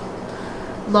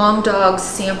Long Dog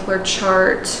sampler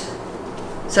chart.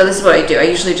 So this is what I do. I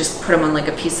usually just put them on like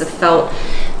a piece of felt.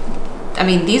 I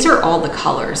mean, these are all the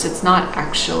colors. It's not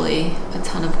actually a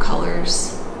ton of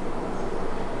colors.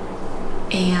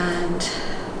 And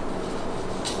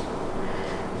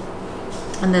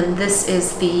then this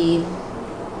is the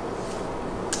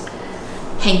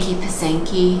Hanky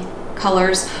Panky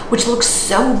colors, which look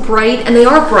so bright, and they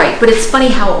are bright, but it's funny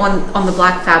how on the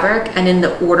black fabric and in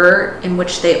the order in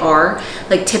which they are,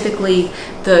 like typically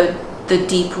the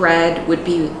deep red would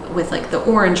be with like the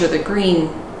orange or the green,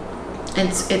 and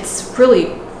it's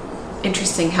really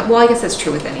interesting how, well, I guess that's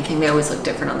true with anything, they always look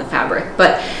different on the fabric.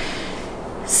 But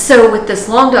so with this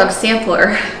Long Dog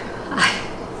sampler,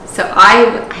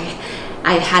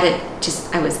 I had it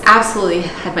just, I was absolutely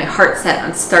had my heart set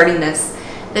on starting this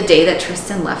the day that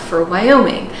Tristan left for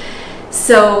Wyoming.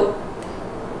 So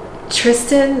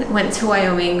Tristan went to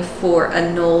Wyoming for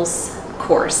a Knowles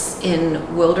course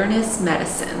in wilderness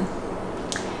medicine,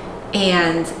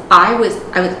 and I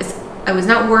was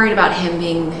not worried about him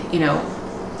being, you know,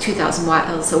 2,000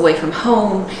 miles away from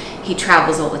home. He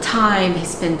travels all the time.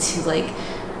 He's been to like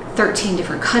 13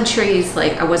 different countries.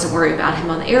 Like, I wasn't worried about him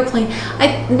on the airplane.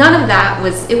 None of that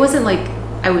was, it wasn't like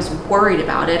I was worried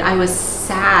about it. I was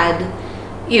sad,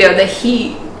 you know, that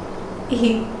he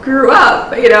grew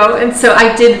up, you know. And so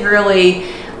I did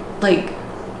really, like,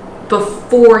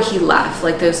 before he left,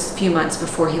 like those few months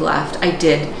before he left, I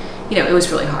did, you know, it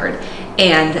was really hard.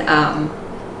 And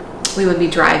we would be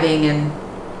driving, and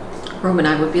Rome and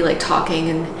I would be like talking,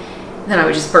 and then I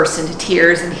would just burst into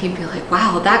tears, and he'd be like,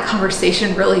 wow, that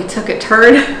conversation really took a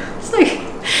turn. It's like,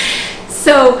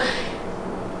 so,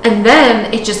 and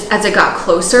then it just, as it got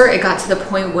closer, it got to the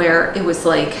point where it was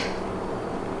like,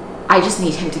 I just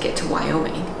need him to get to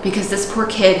Wyoming, because this poor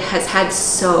kid has had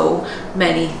so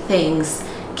many things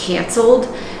canceled,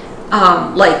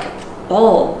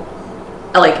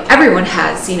 like everyone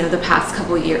has, you know, the past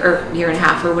couple year and a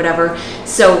half or whatever.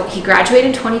 So he graduated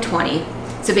in 2020.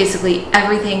 So basically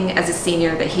everything as a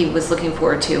senior that he was looking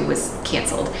forward to was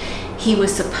canceled. He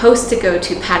was supposed to go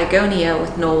to Patagonia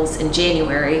with Knowles in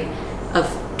January of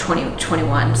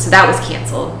 2021. So that was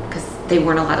canceled because they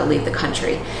weren't allowed to leave the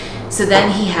country. So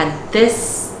then he had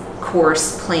this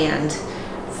course planned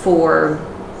for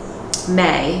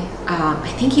May.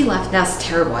 I think he left, that's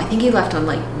terrible. I think he left on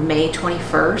like May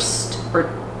 21st or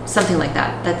something like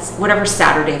that. That's whatever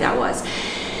Saturday that was.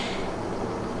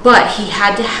 But he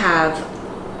had to have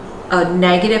a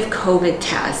negative COVID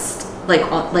test, like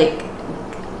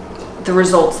the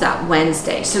results that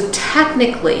Wednesday. So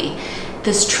technically,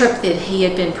 this trip that he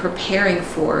had been preparing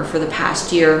for the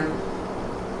past year,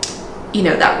 you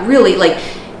know, that really, like,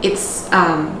 it's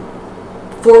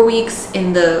 4 weeks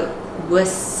in the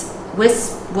WIS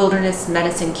Wilderness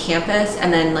Medicine campus,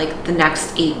 and then like the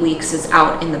next 8 weeks is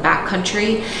out in the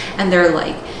backcountry, and they're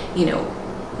like, you know,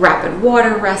 rapid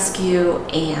water rescue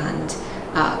and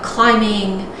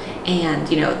climbing, and,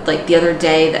 you know, like the other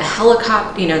day the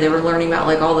helicopter, you know, they were learning about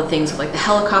like all the things with like the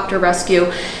helicopter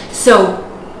rescue. So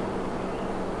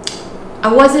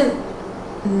I wasn't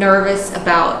nervous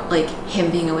about like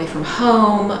him being away from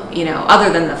home, you know,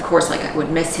 other than of course like I would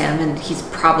miss him, and he's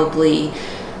probably,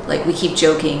 like, we keep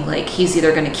joking, like he's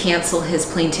either going to cancel his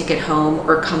plane ticket home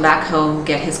or come back home,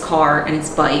 get his car and his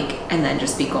bike, and then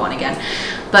just be gone again.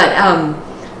 But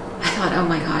I thought, oh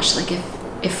my gosh, like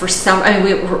if for some, I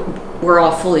mean, we're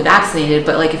all fully vaccinated,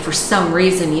 but like if for some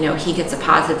reason, you know, he gets a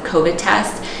positive COVID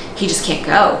test, he just can't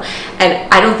go. And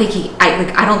I don't think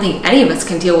I don't think any of us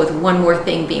can deal with one more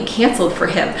thing being canceled for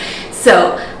him.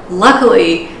 So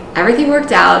luckily everything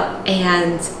worked out,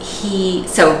 and he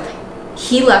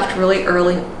left really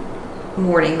early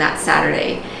morning that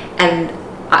Saturday. And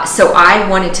so I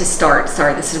wanted to start,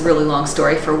 sorry, this is a really long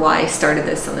story for why I started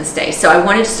this on this day. So I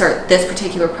wanted to start this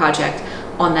particular project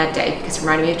on that day because it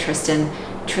reminded me of Tristan.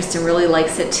 Tristan really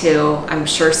likes it too. I'm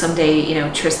sure someday, you know,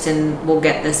 Tristan will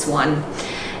get this one.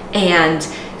 And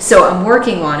so I'm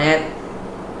working on it.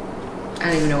 I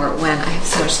don't even know where it went. I have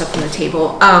so much stuff on the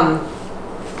table.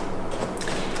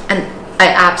 And I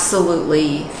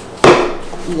absolutely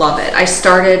love it. I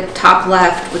started top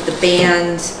left with the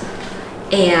band,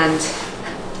 and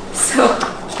so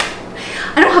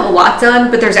I don't have a lot done,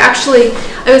 but there's actually,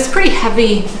 it was pretty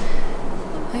heavy,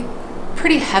 like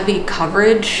pretty heavy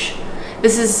coverage.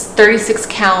 This is 36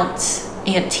 count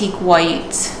antique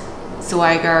white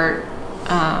Zweigart.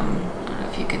 I don't know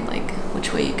if you can, like,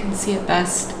 which way you can see it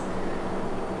best.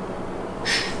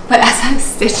 But as I'm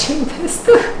stitching this,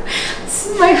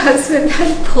 my husband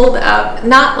had pulled up,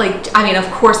 not like, I mean, of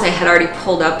course I had already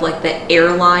pulled up like the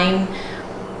airline,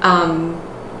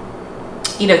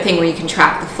 you know, thing where you can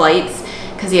track the flights,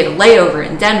 because he had a layover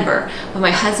in Denver. But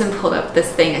my husband pulled up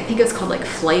this thing, I think it was called like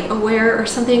Flight Aware or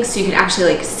something, so you could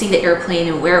actually like see the airplane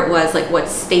and where it was, like what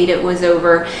state it was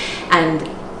over, and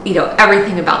you know,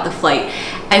 everything about the flight.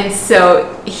 And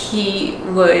so he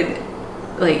would,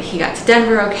 like, he got to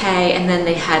Denver okay, and then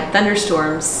they had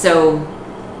thunderstorms, so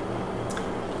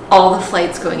all the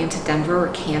flights going into Denver were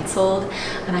canceled,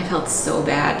 and I felt so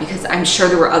bad because I'm sure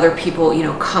there were other people, you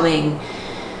know, coming.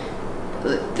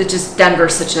 Just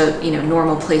Denver's such a, you know,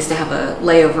 normal place to have a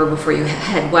layover before you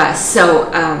head west.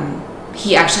 So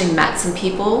he actually met some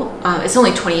people. It's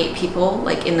only 28 people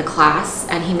like in the class,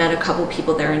 and he met a couple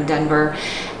people there in Denver.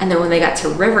 And then when they got to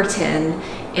Riverton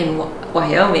in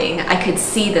Wyoming, I could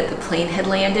see that the plane had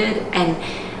landed, and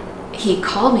he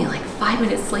called me like 5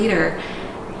 minutes later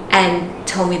and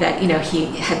told me that, you know, he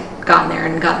had gotten there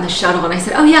and gotten the shuttle. And I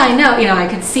said, oh yeah, I know, you know, I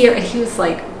could see it. And he was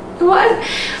like, what?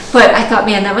 But I thought,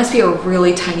 man, that must be a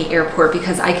really tiny airport,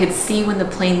 because I could see when the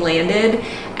plane landed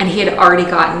and he had already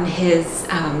gotten his,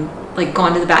 like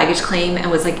gone to the baggage claim and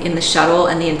was like in the shuttle,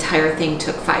 and the entire thing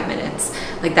took 5 minutes.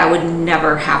 Like that would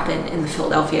never happen in the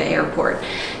Philadelphia airport.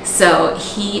 So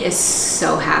he is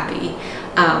so happy.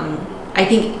 I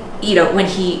think, you know, when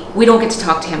we don't get to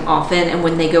talk to him often, and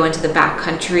when they go into the back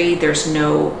country, there's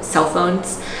no cell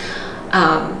phones.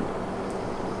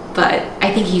 But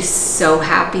I think he's so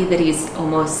happy that he's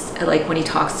almost, like when he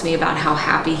talks to me about how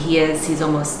happy he is, he's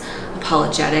almost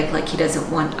apologetic, like he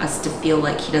doesn't want us to feel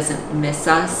like he doesn't miss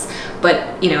us.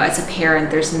 But, you know, as a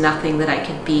parent, there's nothing that I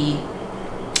could be,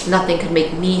 nothing could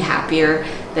make me happier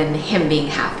than him being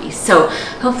happy. So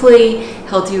hopefully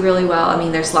he'll do really well. I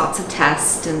mean, there's lots of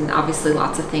tests and obviously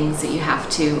lots of things that you have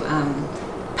to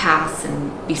pass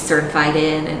and be certified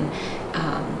in, and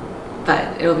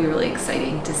but it'll be really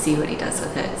exciting to see what he does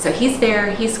with it. So he's there,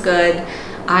 he's good.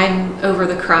 I'm over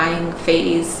the crying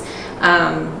phase.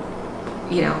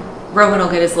 You know, Rowan will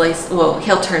get his license, well,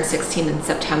 he'll turn 16 in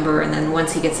September, and then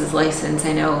once he gets his license,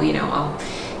 I know, you know,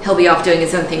 he'll be off doing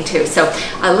his own thing too. So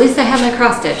at least I have my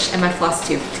cross stitch and my floss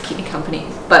tube to keep me company.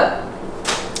 But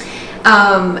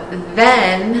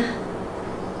then,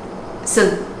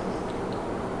 so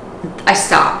I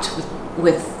stopped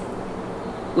with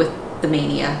the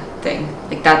mania thing.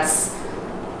 Like that's,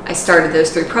 I started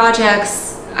those 3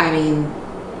 projects. I mean,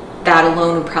 that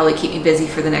alone would probably keep me busy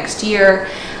for the next year.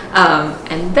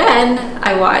 And then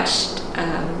I watched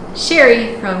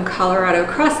Sherry from Colorado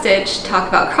Cross Stitch talk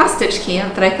about cross stitch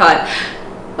camp, and I thought,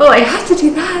 oh, I have to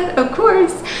do that, of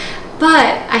course.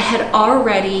 But I had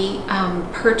already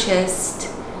purchased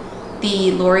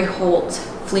the Lori Holt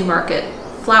flea market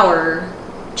flower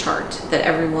chart that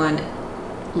everyone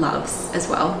loves as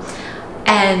well.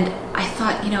 And I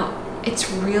thought, you know, it's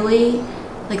really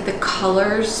like the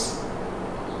colors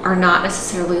are not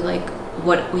necessarily like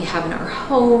what we have in our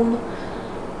home.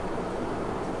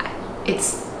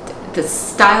 It's the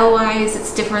style wise,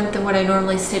 it's different than what I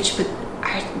normally stitch, but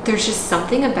there's just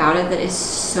something about it that is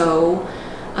so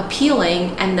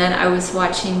appealing. And then I was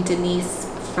watching Denise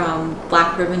from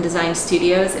Black Ribbon Design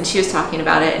Studios, and she was talking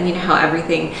about it, and you know how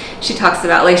everything she talks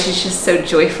about, like she's just so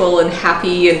joyful and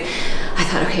happy, and I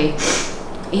thought, okay,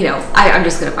 you know, I'm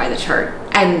just gonna buy the chart.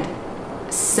 And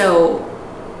so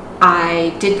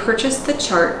I did purchase the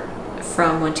chart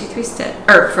from 123 Stitch,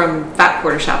 or from Fat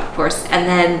Quarter Shop, of course, and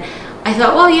then I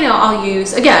thought, well, you know, I'll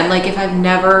use, again, like if I've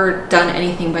never done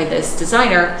anything by this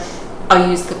designer, I'll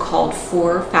use the called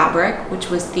for fabric, which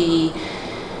was the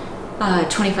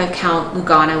 25 count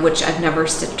Lugana, which I've never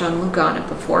stitched on Lugana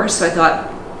before. So I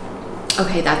thought,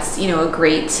 okay, that's, you know, a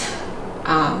great,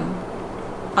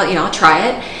 I'll try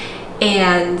it.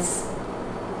 And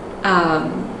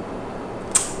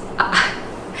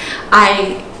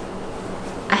I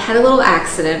had a little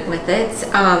accident with it,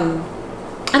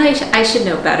 and I should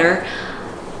know better.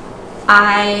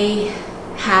 I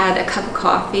had a cup of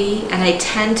coffee, and I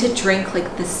tend to drink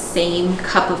like the same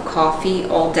cup of coffee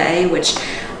all day, which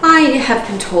I have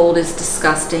been told is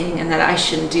disgusting and that I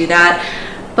shouldn't do that,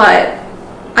 but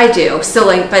I do. So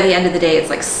like by the end of the day, it's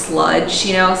like sludge,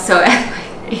 you know? So at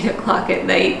like 8 o'clock at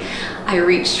night, I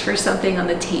reached for something on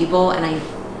the table and I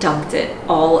dumped it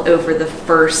all over the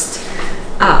first,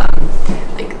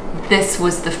 like this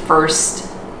was the first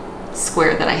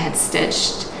square that I had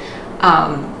stitched.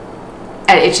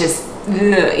 And it just,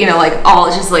 you know, like all,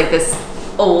 it's just like this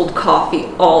old coffee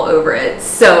all over it.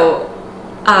 So,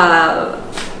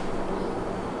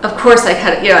 of course I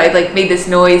had, you know, I like made this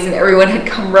noise and everyone had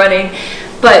come running,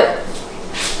 but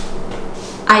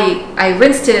I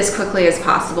rinsed it as quickly as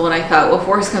possible, and I thought, well, if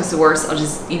worst comes to worst, I'll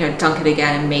just, you know, dunk it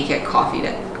again and make it coffee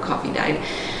dyed.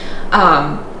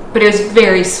 But it was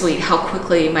very sweet how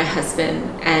quickly my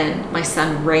husband and my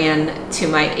son ran to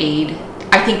my aid.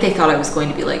 I think they thought I was going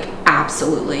to be like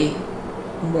absolutely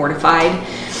mortified.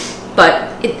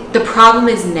 But the problem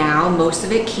is now most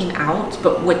of it came out,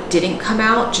 but what didn't come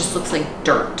out just looks like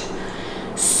dirt.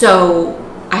 So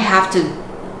I have to,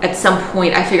 at some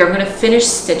point, I figure I'm going to finish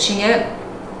stitching it,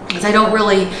 because I don't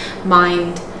really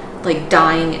mind like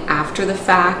dyeing after the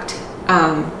fact.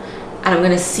 And I'm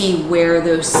going to see where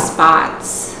those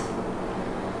spots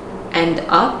end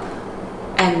up,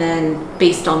 and then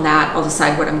based on that I'll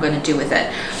decide what I'm going to do with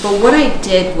it. But what I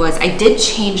did was I did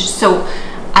change, so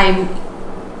I'm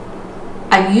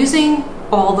using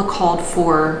all the called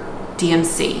for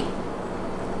DMC,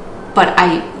 but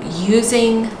I'm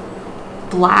using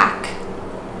black.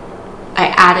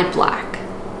 I added black,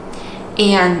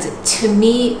 and to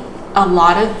me a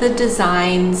lot of the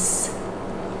designs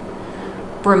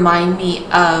remind me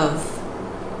of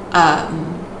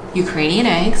Ukrainian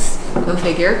eggs, go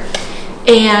figure.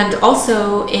 And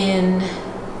also in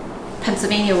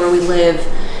Pennsylvania where we live,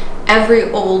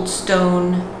 every old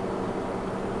stone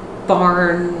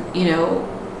barn, you know,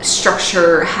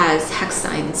 structure has hex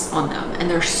signs on them, and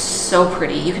they're so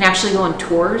pretty. You can actually go on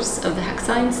tours of the hex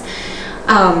signs.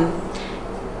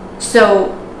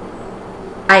 So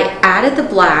I added the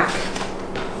black.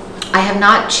 I have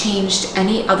not changed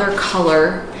any other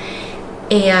color,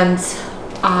 and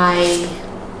I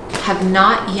have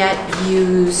not yet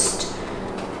used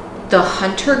the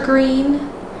hunter green,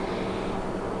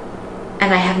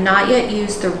 and I have not yet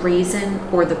used the raisin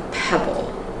or the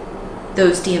pebble,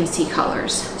 those DMC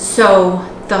colors. So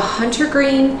the hunter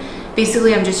green,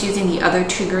 basically I'm just using the other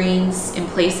two greens in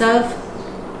place of.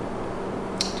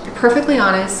 To be perfectly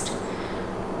honest,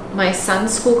 my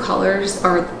son's school colors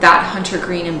are that hunter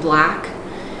green and black,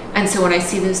 and so when I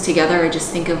see those together I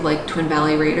just think of like Twin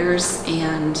Valley Raiders,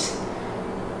 and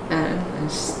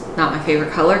it's not my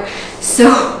favorite color. So,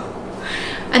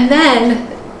 and then,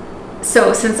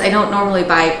 so since I don't normally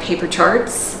buy paper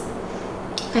charts,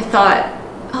 I thought,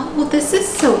 oh, well, this is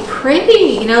so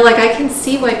pretty. You know, like I can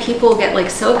see why people get like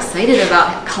so excited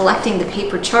about collecting the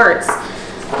paper charts.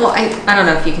 Well, I don't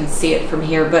know if you can see it from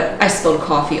here, but I spilled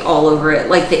coffee all over it.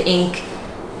 Like the ink,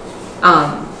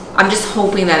 I'm just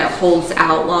hoping that it holds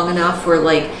out long enough where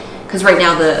like, because right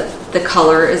now the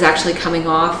color is actually coming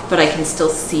off, but I can still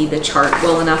see the chart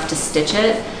well enough to stitch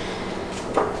it.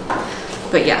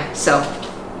 But yeah, so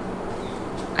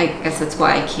I guess that's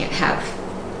why I can't have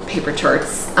paper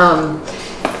charts.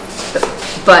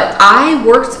 But I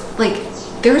worked, like,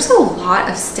 there's a lot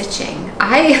of stitching.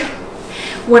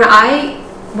 When I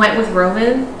went with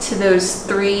Roman to those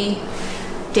 3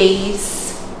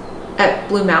 days at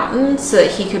Blue Mountain so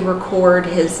that he could record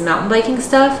his mountain biking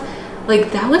stuff,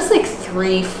 like that was like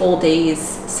 3 full days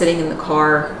sitting in the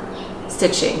car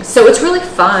stitching. So it's really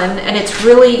fun, and it's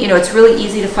really, you know, it's really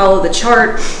easy to follow the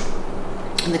chart,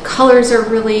 and the colors are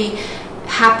really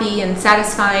happy and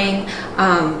satisfying,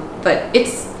 but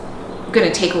it's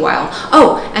gonna take a while.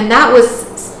 Oh, and that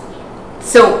was,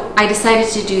 so I decided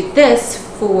to do this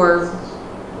for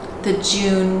the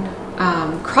June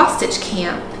cross stitch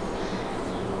camp,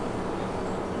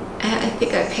 and I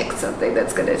think I picked something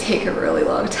that's gonna take a really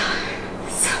long time.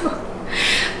 So,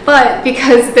 but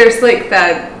because there's like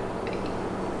that,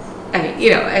 I mean, you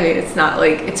know, I mean, it's not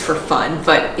like it's for fun,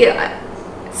 but you know,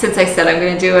 since I said I'm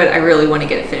gonna do it, I really want to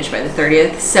get it finished by the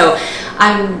 30th. So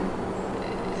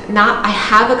I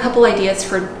have a couple ideas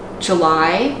for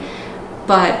July,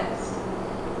 but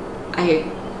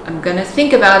I'm gonna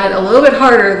think about it a little bit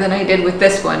harder than I did with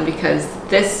this one, because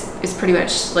this is pretty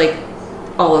much like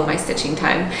all of my stitching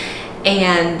time,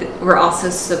 and we're also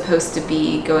supposed to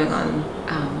be going on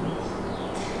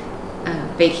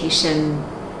vacation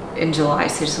in July,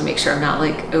 so I just want to make sure I'm not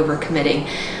like over committing.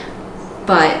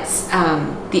 But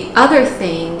the other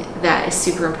thing that is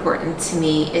super important to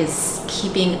me is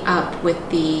keeping up with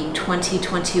the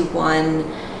 2021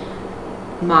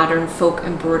 Modern Folk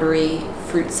Embroidery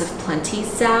Fruits of Plenty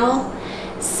sale.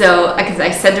 So, because I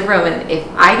said to Roman, if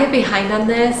I get behind on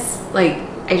this, like,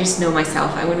 I just know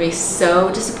myself, I'm going to be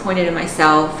so disappointed in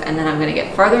myself, and then I'm going to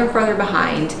get farther and farther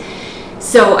behind.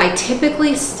 So I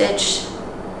typically stitch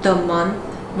the month,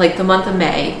 like the month of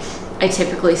May, I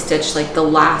typically stitch like the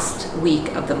last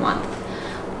week of the month.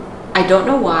 I don't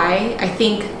know why. I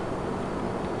think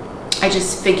I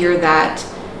just figure that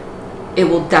it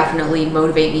will definitely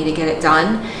motivate me to get it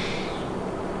done.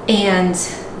 And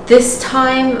this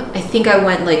time, I think I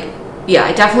went like, yeah,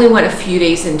 I definitely went a few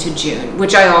days into June,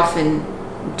 which I often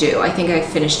do. I think I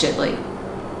finished it like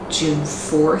June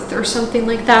 4th or something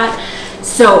like that.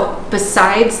 So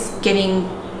besides getting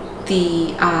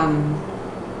the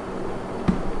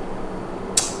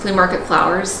flea market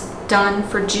flowers done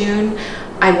for June,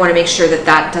 I want to make sure that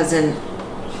that doesn't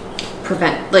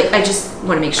prevent, like, I just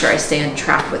want to make sure I stay on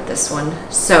track with this one.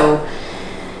 So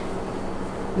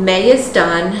May is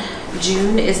done.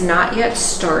 June is not yet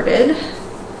started.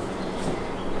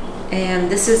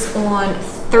 And this is on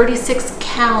 36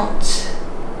 count.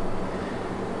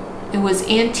 It was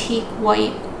antique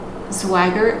white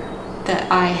Swagger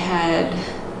that I had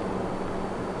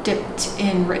dipped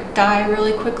in Rit dye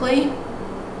really quickly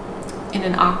in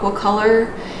an aqua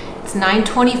color. It's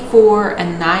 924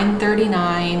 and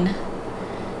 939,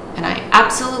 and I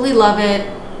absolutely love it.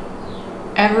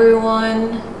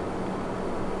 Everyone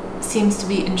seems to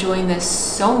be enjoying this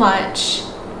so much,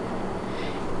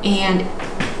 and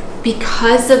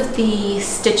because of the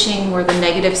stitching where the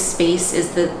negative space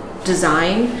is the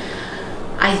design,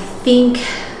 I think,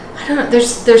 I don't know,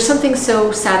 there's something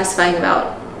so satisfying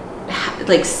about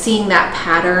like seeing that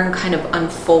pattern kind of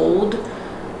unfold.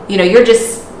 You know, you're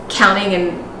just counting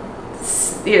and,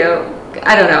 you know,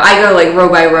 I don't know, I go like row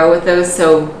by row with those,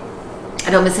 so I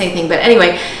don't miss anything. But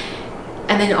anyway,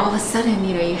 and then all of a sudden,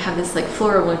 you know, you have this like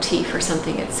floral motif or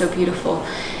something. It's so beautiful.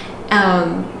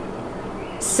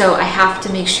 So I have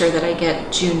to make sure that I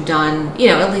get June done, you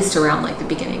know, at least around like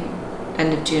the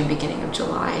end of June, beginning of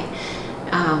July.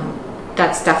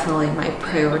 That's definitely my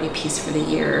priority piece for the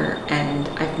year, and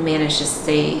I've managed to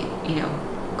stay, you know,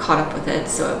 caught up with it,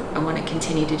 so I want to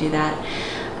continue to do that.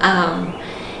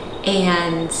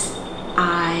 And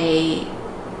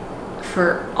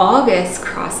for August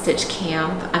cross stitch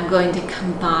camp, I'm going to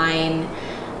combine,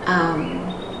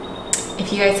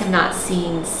 if you guys have not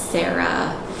seen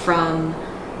Sarah from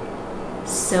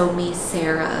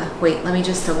SewMeSarah, wait, let me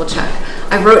just double check.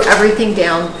 I wrote everything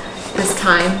down this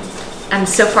time, and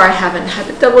so far I haven't had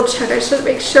to double check. I should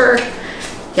make sure.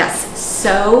 Yes,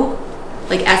 Sew,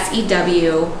 like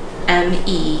SewMeSarah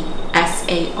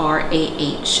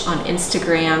on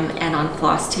Instagram and on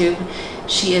Flosstube.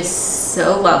 She is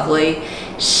so lovely.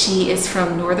 She is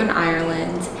from Northern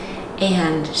Ireland,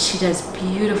 and she does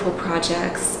beautiful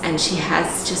projects, and she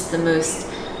has just the most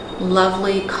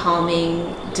lovely,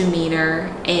 calming demeanor.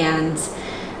 And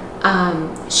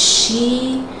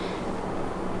she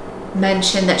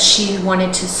mentioned that she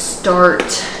wanted to start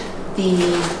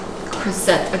the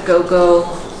Crochet A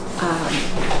Go-Go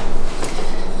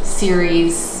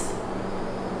series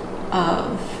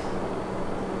of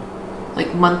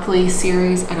like monthly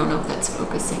series. I don't know if that's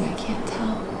focusing, I can't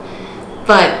tell.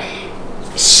 But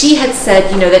she had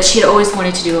said, you know, that she had always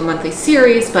wanted to do a monthly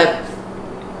series, but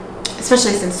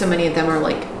especially since so many of them are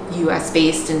like US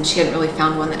based, and she hadn't really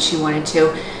found one that she wanted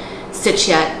to stitch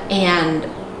yet. And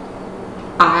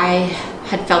I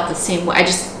had felt the same way. I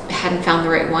just hadn't found the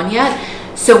right one yet.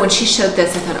 So when she showed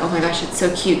this, I thought, oh my gosh, it's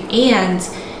so cute. And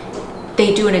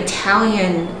they do an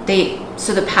Italian,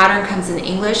 so the pattern comes in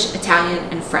English, Italian,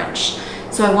 and French.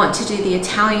 So I want to do the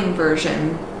Italian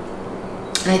version.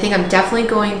 And I think I'm definitely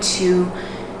going to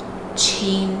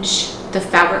change the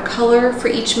fabric color for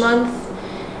each month.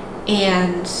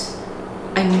 And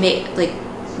I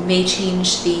may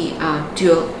change the,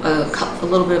 do a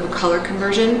little bit of a color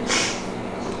conversion.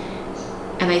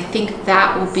 And I think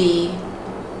that will be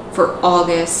for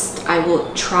August. I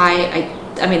will try,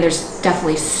 I mean, there's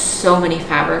definitely so many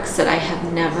fabrics that I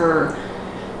have never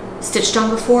stitched on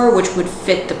before, which would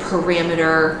fit the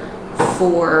parameter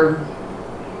for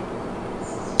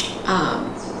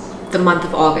the month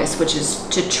of August, which is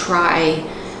to try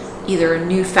either a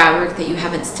new fabric that you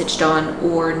haven't stitched on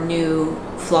or new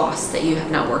floss that you have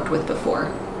not worked with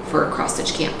before for a cross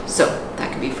stitch camp. So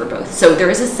that could be for both. So there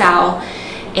is a Sal,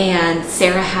 and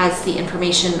Sarah has the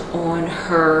information on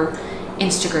her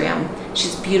Instagram.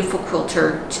 She's a beautiful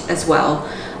quilter as well.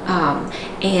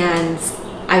 And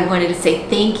I wanted to say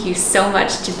thank you so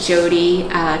much to Jody,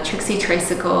 Trixie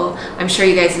Tricycle. I'm sure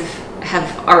you guys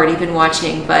have already been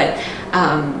watching, but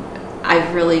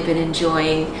I've really been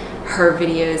enjoying her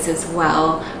videos as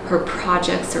well. Her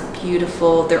projects are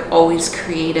beautiful. They're always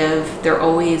creative. They're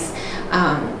always,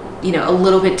 you know, a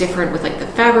little bit different with like the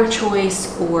fabric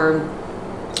choice, or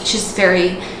she's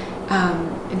very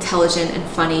intelligent and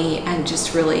funny and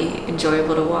just really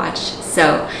enjoyable to watch.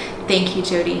 So thank you,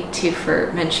 Jody, too,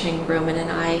 for mentioning Roman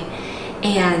and I.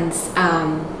 And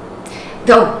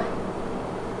though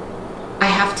I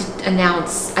have to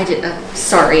announce,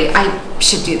 sorry, I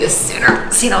should do this sooner.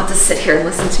 So you don't have to sit here and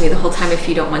listen to me the whole time if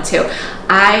you don't want to.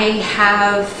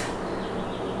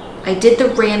 I did the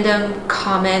random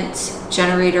comment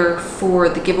generator for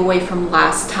the giveaway from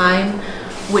last time,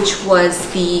 which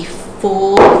was the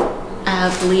full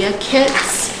Avlea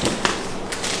kits,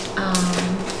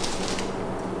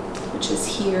 which is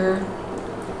here.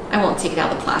 I won't take it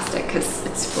out of the plastic because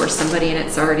it's for somebody and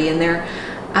it's already in there.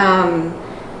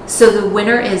 So the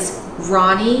winner is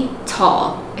Ronnie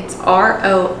Tall. It's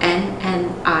R-O-N-N-I-E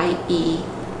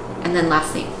and then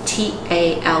last name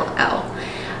T-A-L-L.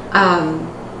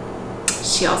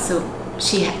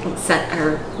 She sent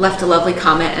or left a lovely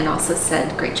comment and also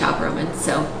said, "Great job, Roman."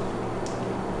 So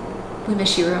we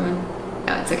miss you, Roman.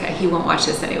 No, it's okay. He won't watch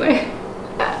this anyway.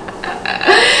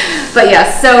 But yeah,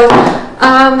 so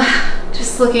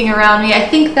just looking around me, I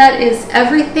think that is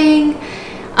everything.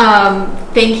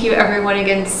 Thank you everyone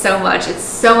again so much. It's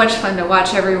so much fun to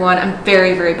watch everyone. I'm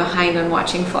very, very behind on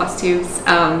watching FLOSSTUBES,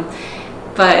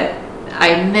 but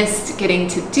I missed getting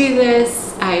to do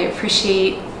this. I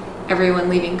appreciate everyone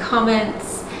leaving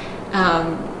comments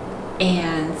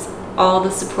and all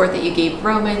the support that you gave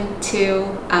Roman too,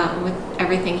 with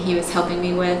everything he was helping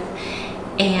me with.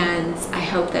 And I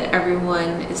hope that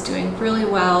everyone is doing really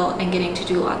well and getting to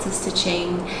do lots of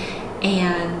stitching.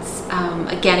 And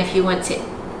again, if you want to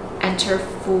enter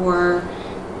for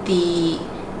the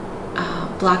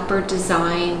Blackbird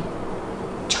design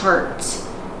chart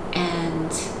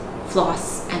and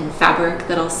floss and fabric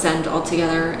that I'll send all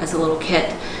together as a little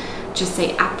kit, just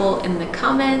say Apple in the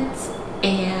comments,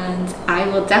 and I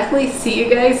will definitely see you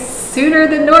guys sooner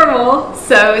than normal.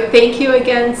 So thank you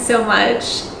again so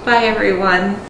much. Bye everyone.